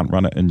 we can't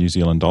run it in New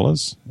Zealand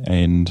dollars.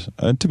 And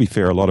to be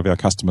fair, a lot of our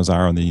customers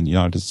are in the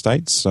United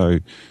States. So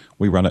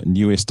we run it in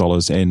US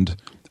dollars, and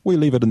we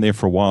leave it in there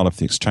for a while if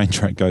the exchange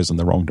rate goes in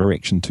the wrong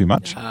direction too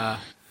much.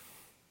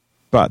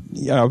 But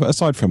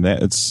aside from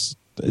that,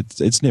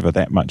 it's never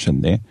that much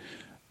in there.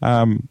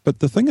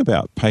 But the thing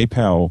about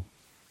PayPal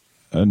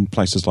in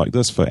places like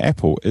this for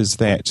Apple is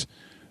that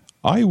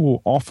I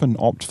will often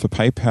opt for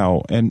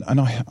PayPal, and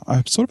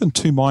I'm sort of in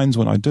two minds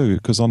when I do,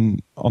 because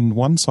on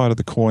one side of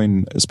the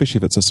coin, especially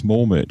if it's a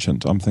small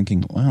merchant, I'm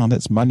thinking, wow,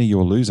 that's money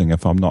you're losing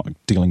if I'm not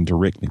dealing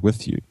directly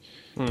with you,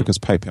 because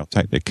PayPal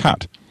take their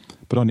cut.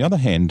 But on the other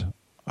hand,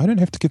 I don't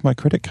have to give my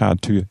credit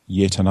card to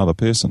yet another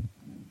person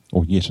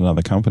or yet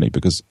another company,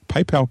 because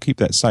PayPal keep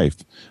that safe,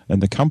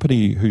 and the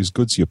company whose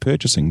goods you're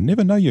purchasing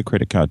never know your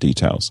credit card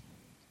details.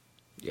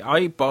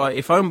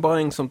 If I'm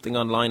buying something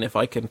online, if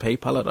I can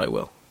PayPal it, I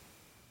will.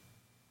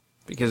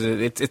 Because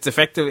it's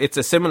effective. It's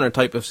a similar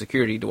type of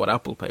security to what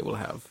Apple Pay will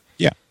have.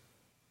 Yeah,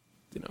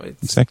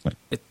 exactly.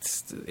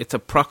 It's a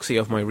proxy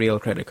of my real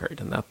credit card,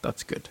 and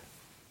that's good.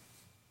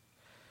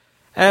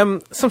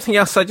 Something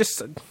else. I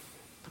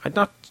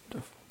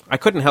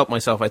couldn't help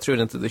myself. I threw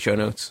it into the show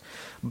notes.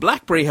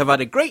 BlackBerry have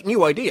had a great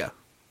new idea.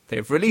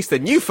 They've released a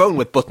new phone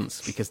with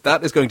buttons, because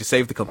that is going to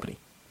save the company.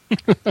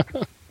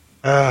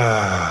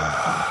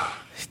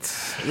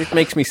 It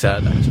makes me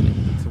sad, actually,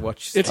 to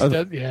watch.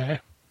 Yeah.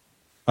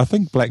 I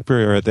think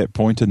BlackBerry are at that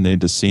point in their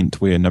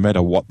descent where no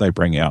matter what they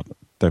bring out,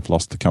 they've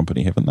lost the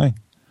company, haven't they?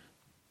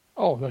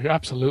 Oh,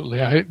 absolutely.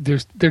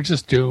 They're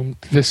just doomed.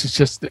 This is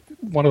just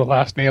one of the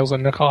last nails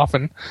in the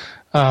coffin.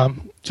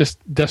 Just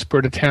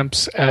desperate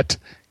attempts at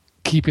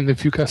keeping the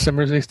few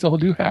customers they still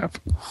do have.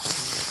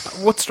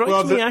 What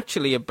strikes me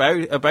actually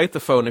about the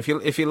phone, if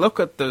you look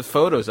at the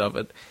photos of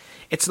it,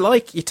 it's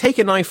like you take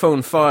an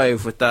iPhone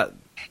 5 with that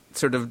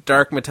sort of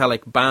dark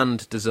metallic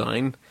band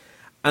design,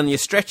 and you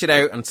stretch it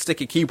out and stick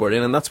a keyboard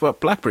in, and that's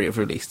what BlackBerry have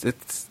released.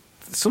 It's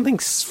something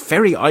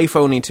very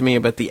iPhone-y to me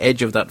about the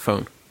edge of that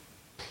phone.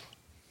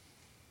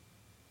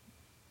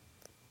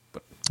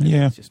 But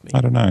yeah, it's just me. I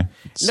don't know.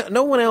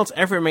 No one else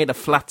ever made a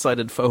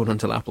flat-sided phone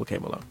until Apple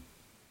came along.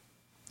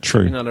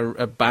 True. Not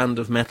a band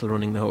of metal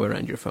running the whole way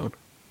around your phone.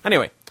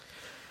 Anyway,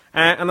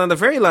 and then the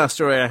very last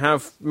story I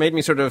have made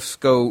me sort of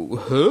go,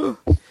 huh?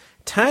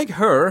 Tag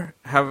Heuer,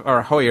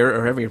 or Heuer,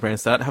 or however you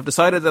pronounce that, have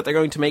decided that they're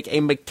going to make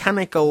a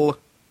mechanical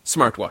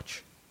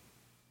smartwatch.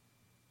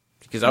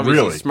 Because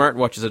obviously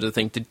smartwatches are the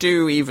thing to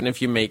do, even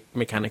if you make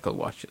mechanical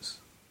watches.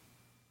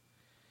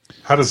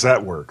 How does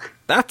that work?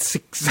 That's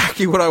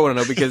exactly what I want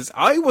to know, because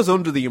I was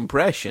under the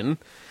impression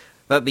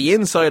that the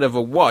inside of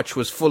a watch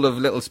was full of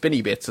little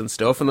spinny bits and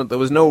stuff, and that there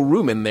was no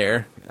room in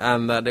there,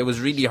 and that it was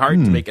really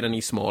hard to make it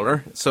any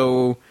smaller.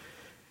 So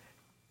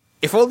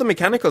if all the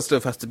mechanical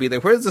stuff has to be there,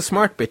 where does the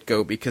smart bit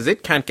go? Because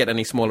it can't get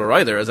any smaller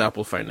either, as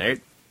Apple found out.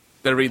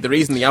 The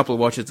reason the Apple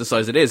Watch is the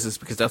size it is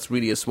because that's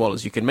really as small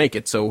as you can make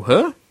it. So,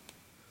 huh?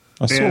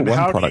 I saw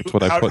one product where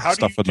they put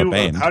stuff in the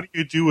band. How do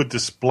you do a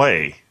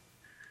display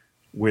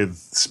with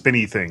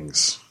spinny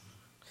things?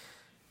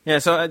 Yeah,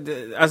 so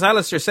as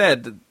Alistair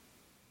said,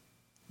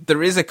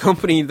 there is a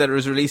company that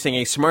is releasing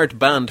a smart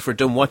band for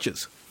dumb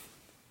watches.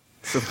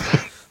 So,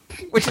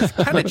 which is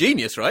kind of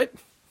genius, right?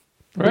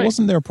 Right.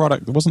 Wasn't there a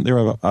product? Wasn't there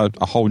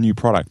a whole new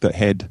product that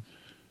had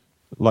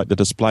like the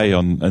display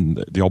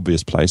in the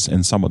obvious place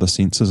and some of the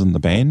sensors in the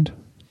band?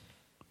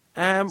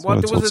 Well,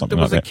 there was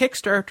a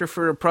Kickstarter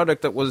for a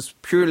product that was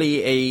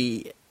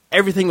purely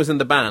everything was in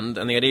the band,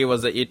 and the idea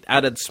was that it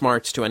added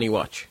smarts to any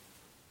watch.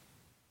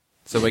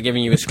 So by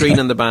giving you a screen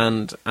in the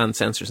band and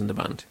sensors in the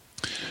band.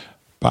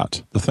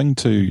 But the thing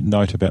to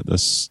note about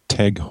this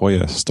Tag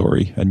Heuer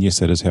story, and yes,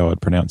 that is how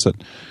I'd pronounce it,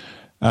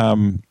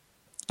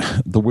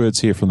 the words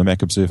here from the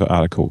Mac Observer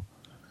article.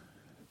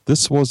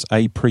 This was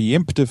a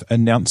preemptive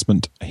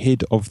announcement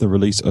ahead of the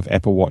release of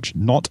Apple Watch,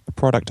 not a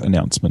product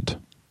announcement.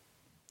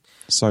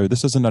 So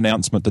this is an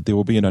announcement that there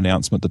will be an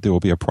announcement that there will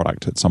be a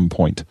product at some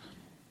point.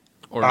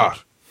 Or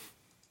not.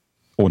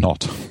 Or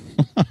not.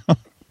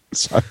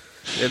 So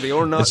yeah, the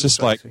or not. It's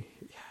just like,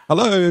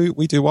 hello,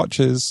 we do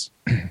watches.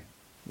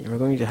 We're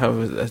going to have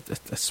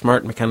a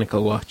smart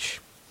mechanical watch.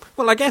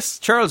 Well, I guess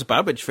Charles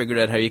Babbage figured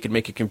out how you could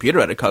make a computer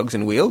out of cogs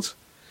and wheels.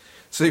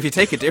 So if you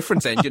take a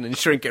difference engine and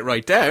shrink it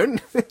right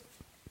down...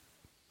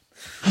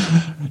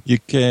 You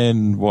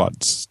can,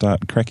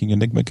 start cracking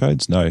Enigma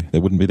codes? No, they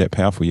wouldn't be that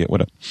powerful yet,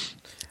 would it?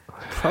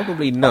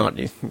 Probably not.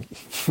 You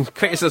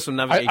create yourself some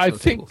navigational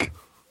tools.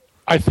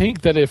 I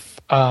think that if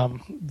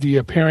the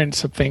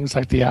appearance of things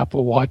like the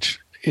Apple Watch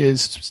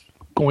is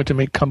going to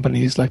make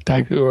companies like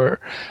Tag Heuer,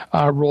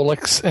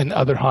 Rolex, and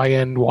other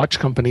high-end watch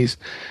companies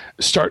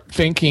start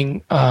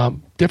thinking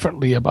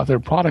differently about their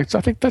products,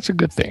 I think that's a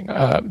good thing.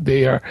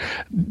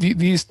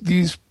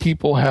 These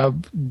people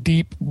have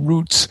deep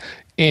roots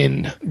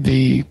in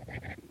the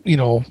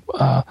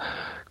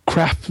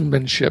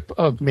craftsmanship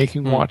of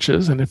making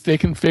watches, and if they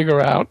can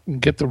figure out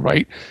and get the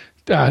right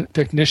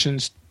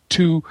technicians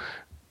to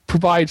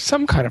provide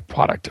some kind of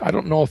product, I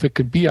don't know if it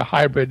could be a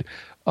hybrid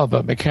of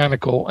a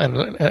mechanical and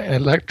an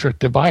electric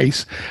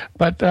device,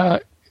 but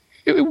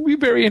it will be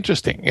very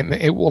interesting, and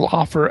it will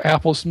offer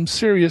Apple some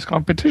serious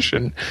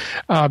competition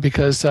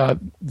because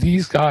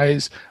these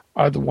guys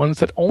are the ones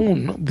that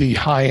own the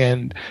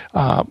high-end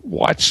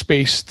watch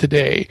space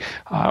today,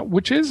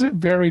 which is a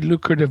very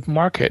lucrative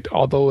market,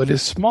 although it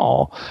is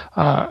small.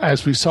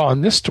 As we saw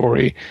in this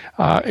story,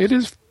 it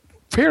is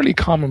fairly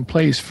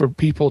commonplace for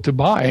people to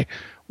buy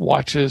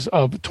watches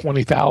of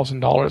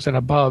 $20,000 and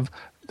above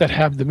that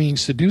have the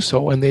means to do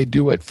so, and they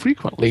do it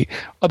frequently.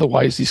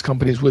 Otherwise, these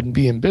companies wouldn't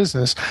be in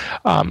business.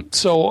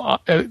 So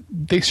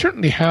they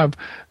certainly have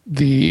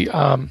the,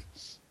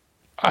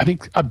 I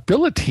think,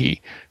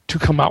 ability to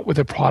come out with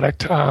a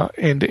product,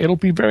 and it'll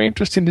be very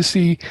interesting to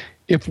see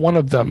if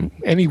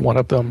any one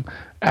of them,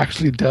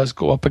 actually does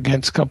go up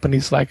against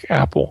companies like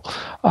Apple.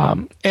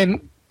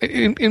 And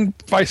in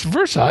vice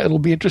versa, it'll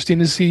be interesting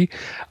to see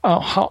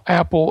how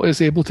Apple is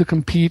able to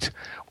compete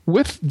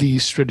with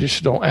these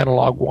traditional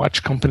analog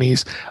watch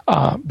companies,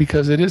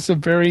 because it is a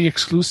very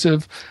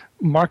exclusive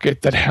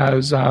market that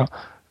has,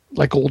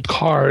 like old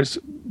cars,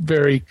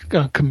 very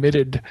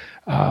committed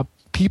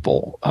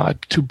people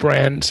to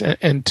brands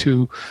and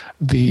to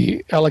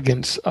the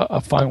elegance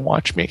of fine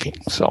watchmaking.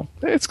 So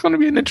it's going to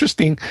be an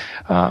interesting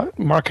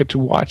market to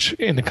watch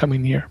in the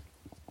coming year.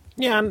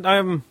 Yeah, and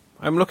I'm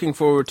looking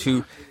forward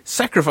to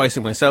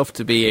sacrificing myself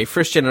to be a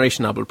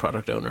first-generation Apple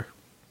product owner.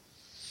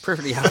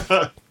 Perfectly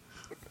happy.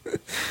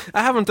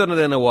 I haven't done it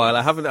in a while.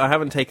 I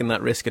haven't taken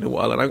that risk in a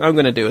while, and I'm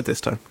going to do it this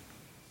time.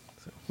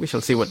 So we shall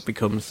see what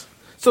becomes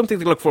something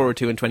to look forward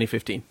to in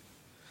 2015.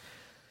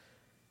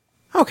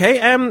 Okay,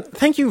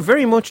 thank you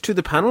very much to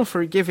the panel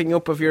for giving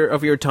up of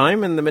your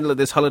time in the middle of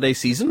this holiday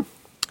season.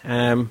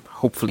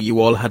 Hopefully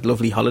you all had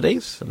lovely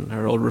holidays and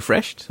are all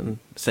refreshed, and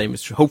the same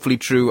is hopefully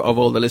true of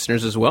all the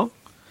listeners as well.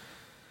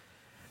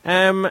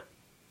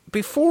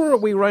 Before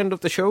we round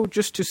up the show,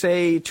 just to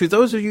say to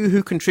those of you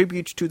who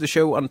contribute to the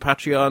show on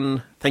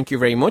Patreon, thank you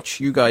very much.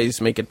 You guys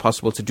make it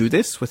possible to do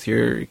this with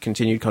your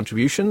continued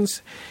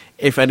contributions.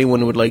 If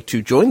anyone would like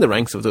to join the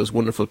ranks of those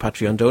wonderful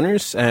Patreon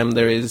donors,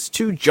 there is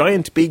 2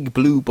 giant big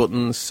blue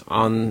buttons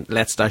on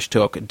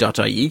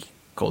lets-talk.ie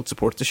called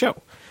Support the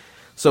Show.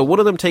 So one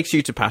of them takes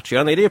you to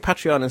Patreon. The idea of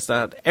Patreon is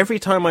that every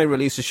time I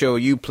release a show,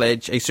 you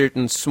pledge a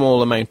certain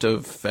small amount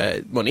of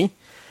money.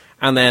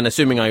 And then,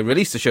 assuming I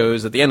release the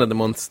shows, at the end of the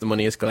month, the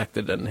money is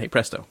collected, and hey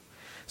presto.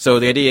 So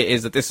the idea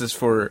is that this is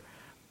for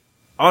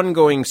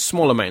ongoing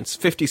small amounts,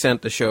 50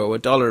 cents a show,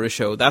 $1 a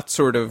show, that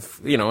sort of,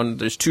 and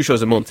there's 2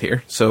 shows a month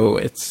here. So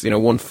it's,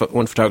 one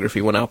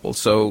photography, 1 Apple.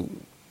 So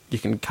you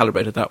can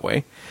calibrate it that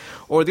way.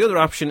 Or the other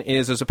option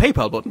is there's a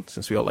PayPal button,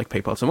 since we all like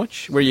PayPal so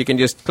much, where you can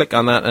just click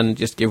on that and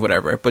just give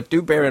whatever. But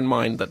do bear in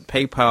mind that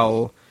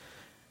PayPaling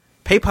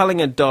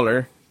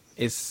 $1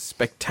 is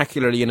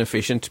spectacularly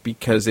inefficient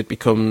because it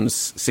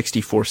becomes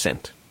 64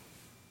 cents.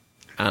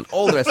 And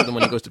all the rest of the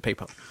money goes to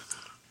PayPal.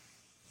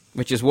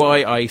 Which is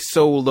why I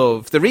so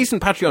love... The reason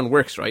Patreon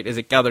works, right, is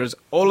it gathers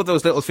all of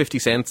those little 50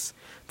 cents,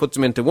 puts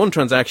them into one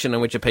transaction in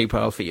which a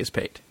PayPal fee is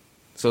paid.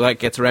 So that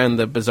gets around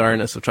the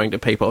bizarreness of trying to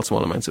PayPal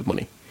small amounts of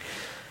money.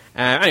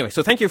 Anyway,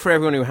 so thank you for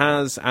everyone who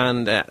has,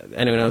 and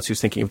anyone else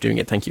who's thinking of doing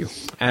it, thank you.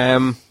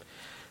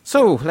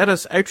 So, let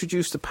us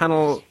introduce the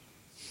panel.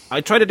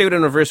 I tried to do it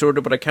in reverse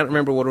order, but I can't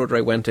remember what order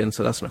I went in,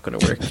 so that's not going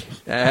to work.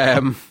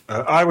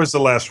 I was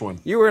the last one.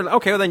 You were...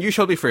 Okay, well then you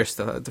shall be first.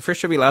 The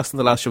first shall be last, and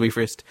the last shall be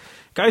first.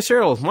 Guy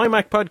Searle, My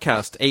Mac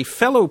Podcast, a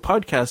fellow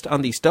podcast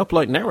on the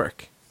Stoplight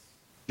Network.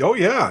 Oh,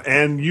 yeah,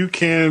 and you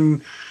can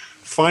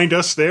find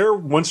us there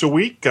once a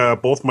week.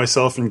 Both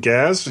myself and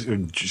Gaz,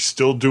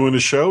 still doing the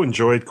show,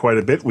 enjoyed quite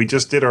a bit. We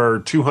just did our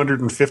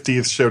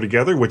 250th show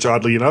together, which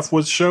oddly enough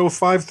was show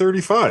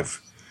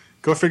 535.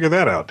 Go figure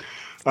that out.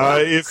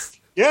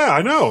 Yeah,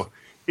 I know.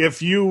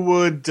 If you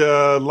would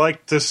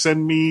like to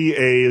send me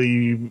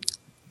a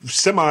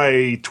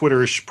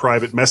semi-Twitterish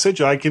private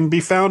message, I can be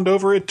found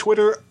over at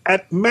Twitter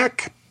at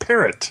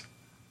MacParrot.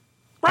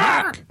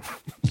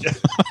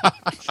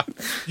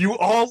 You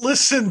all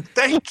listen.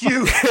 Thank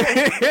you.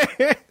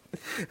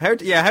 How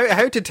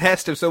to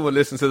test if someone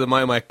listens to the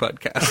My Mac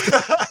Podcast?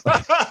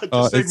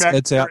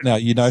 It's out now.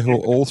 You know who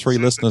all three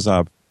listeners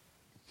are.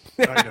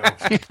 I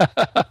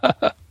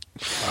know.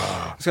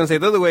 I was going to say,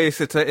 the other way is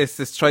to try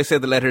to say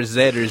the letter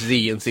Z or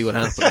Z and see what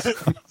happens.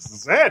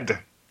 Zed.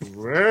 Do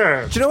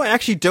you know, I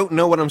actually don't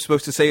know what I'm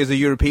supposed to say as a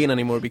European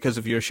anymore because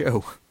of your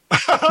show.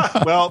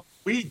 Well,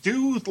 we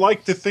do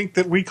like to think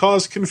that we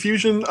cause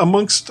confusion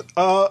amongst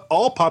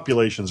all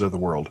populations of the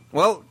world.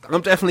 Well,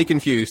 I'm definitely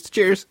confused.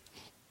 Cheers.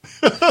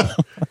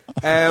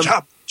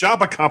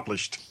 Job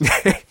accomplished.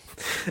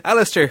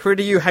 Alistair, where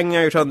do you hang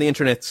out on the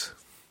internets?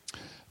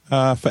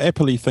 For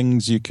Apple-y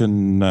things, you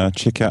can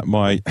check out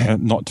my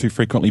not too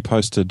frequently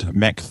posted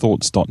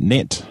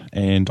macthoughts.net,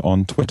 and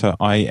on Twitter,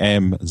 I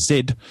am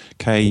ZKARJ.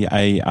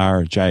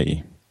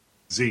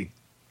 Z.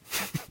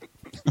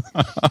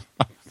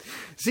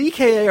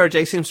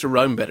 ZKARJ seems to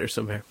rhyme better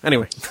somehow.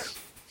 Anyway.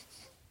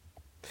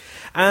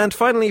 And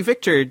finally,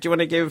 Victor, do you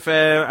want to give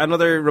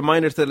another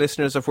reminder to the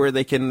listeners of where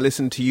they can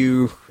listen to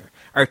you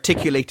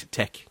articulate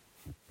tech?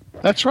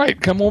 That's right.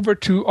 Come over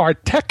to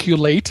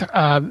Articulate,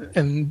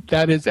 and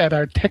that is at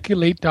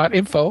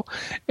articulate.info,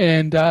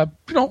 and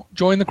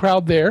join the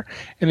crowd there.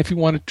 And if you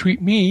want to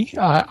tweet me,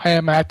 I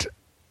am at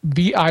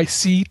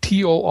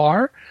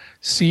VICTORCAJIAO.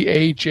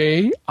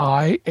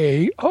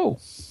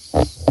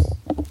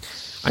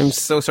 I'm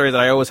so sorry that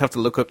I always have to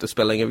look up the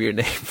spelling of your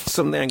name.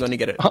 Someday I'm going to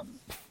get it.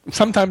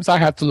 Sometimes I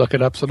have to look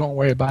it up, so don't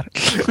worry about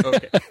it.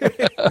 Okay.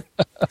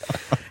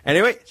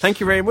 Anyway, thank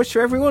you very much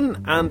to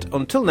everyone, and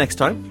until next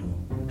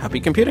time, happy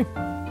computing.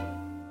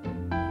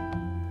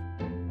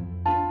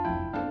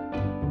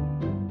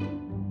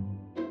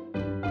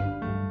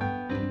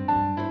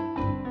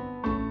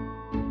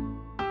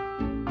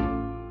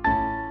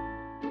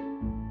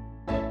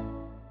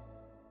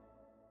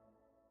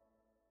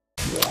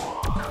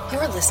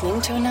 You're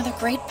listening to another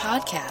great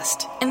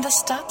podcast in the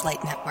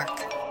Stoplight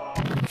Network.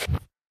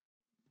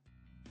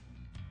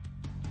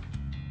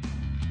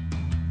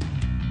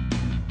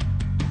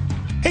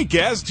 Hey,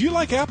 Gaz, do you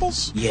like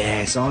apples?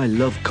 Yes, I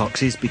love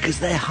Cox's because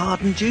they're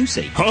hard and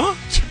juicy. Huh?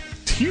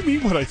 Do you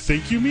mean what I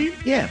think you mean?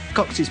 Yeah,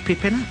 Cox's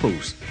Pippin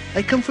apples.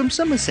 They come from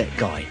Somerset,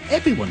 Guy.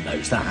 Everyone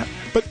knows that.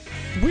 But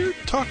we're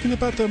talking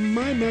about the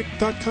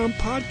MyMac.com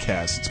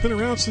podcast. It's been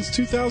around since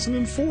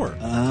 2004.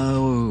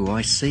 Oh,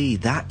 I see.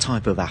 That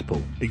type of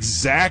apple.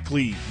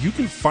 Exactly. You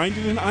can find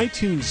it in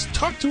iTunes.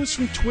 Talk to us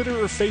from Twitter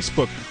or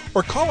Facebook,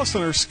 or call us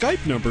on our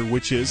Skype number,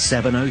 which is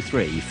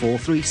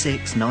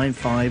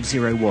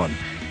 703-436-9501.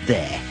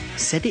 There.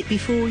 Said it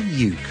before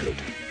you could.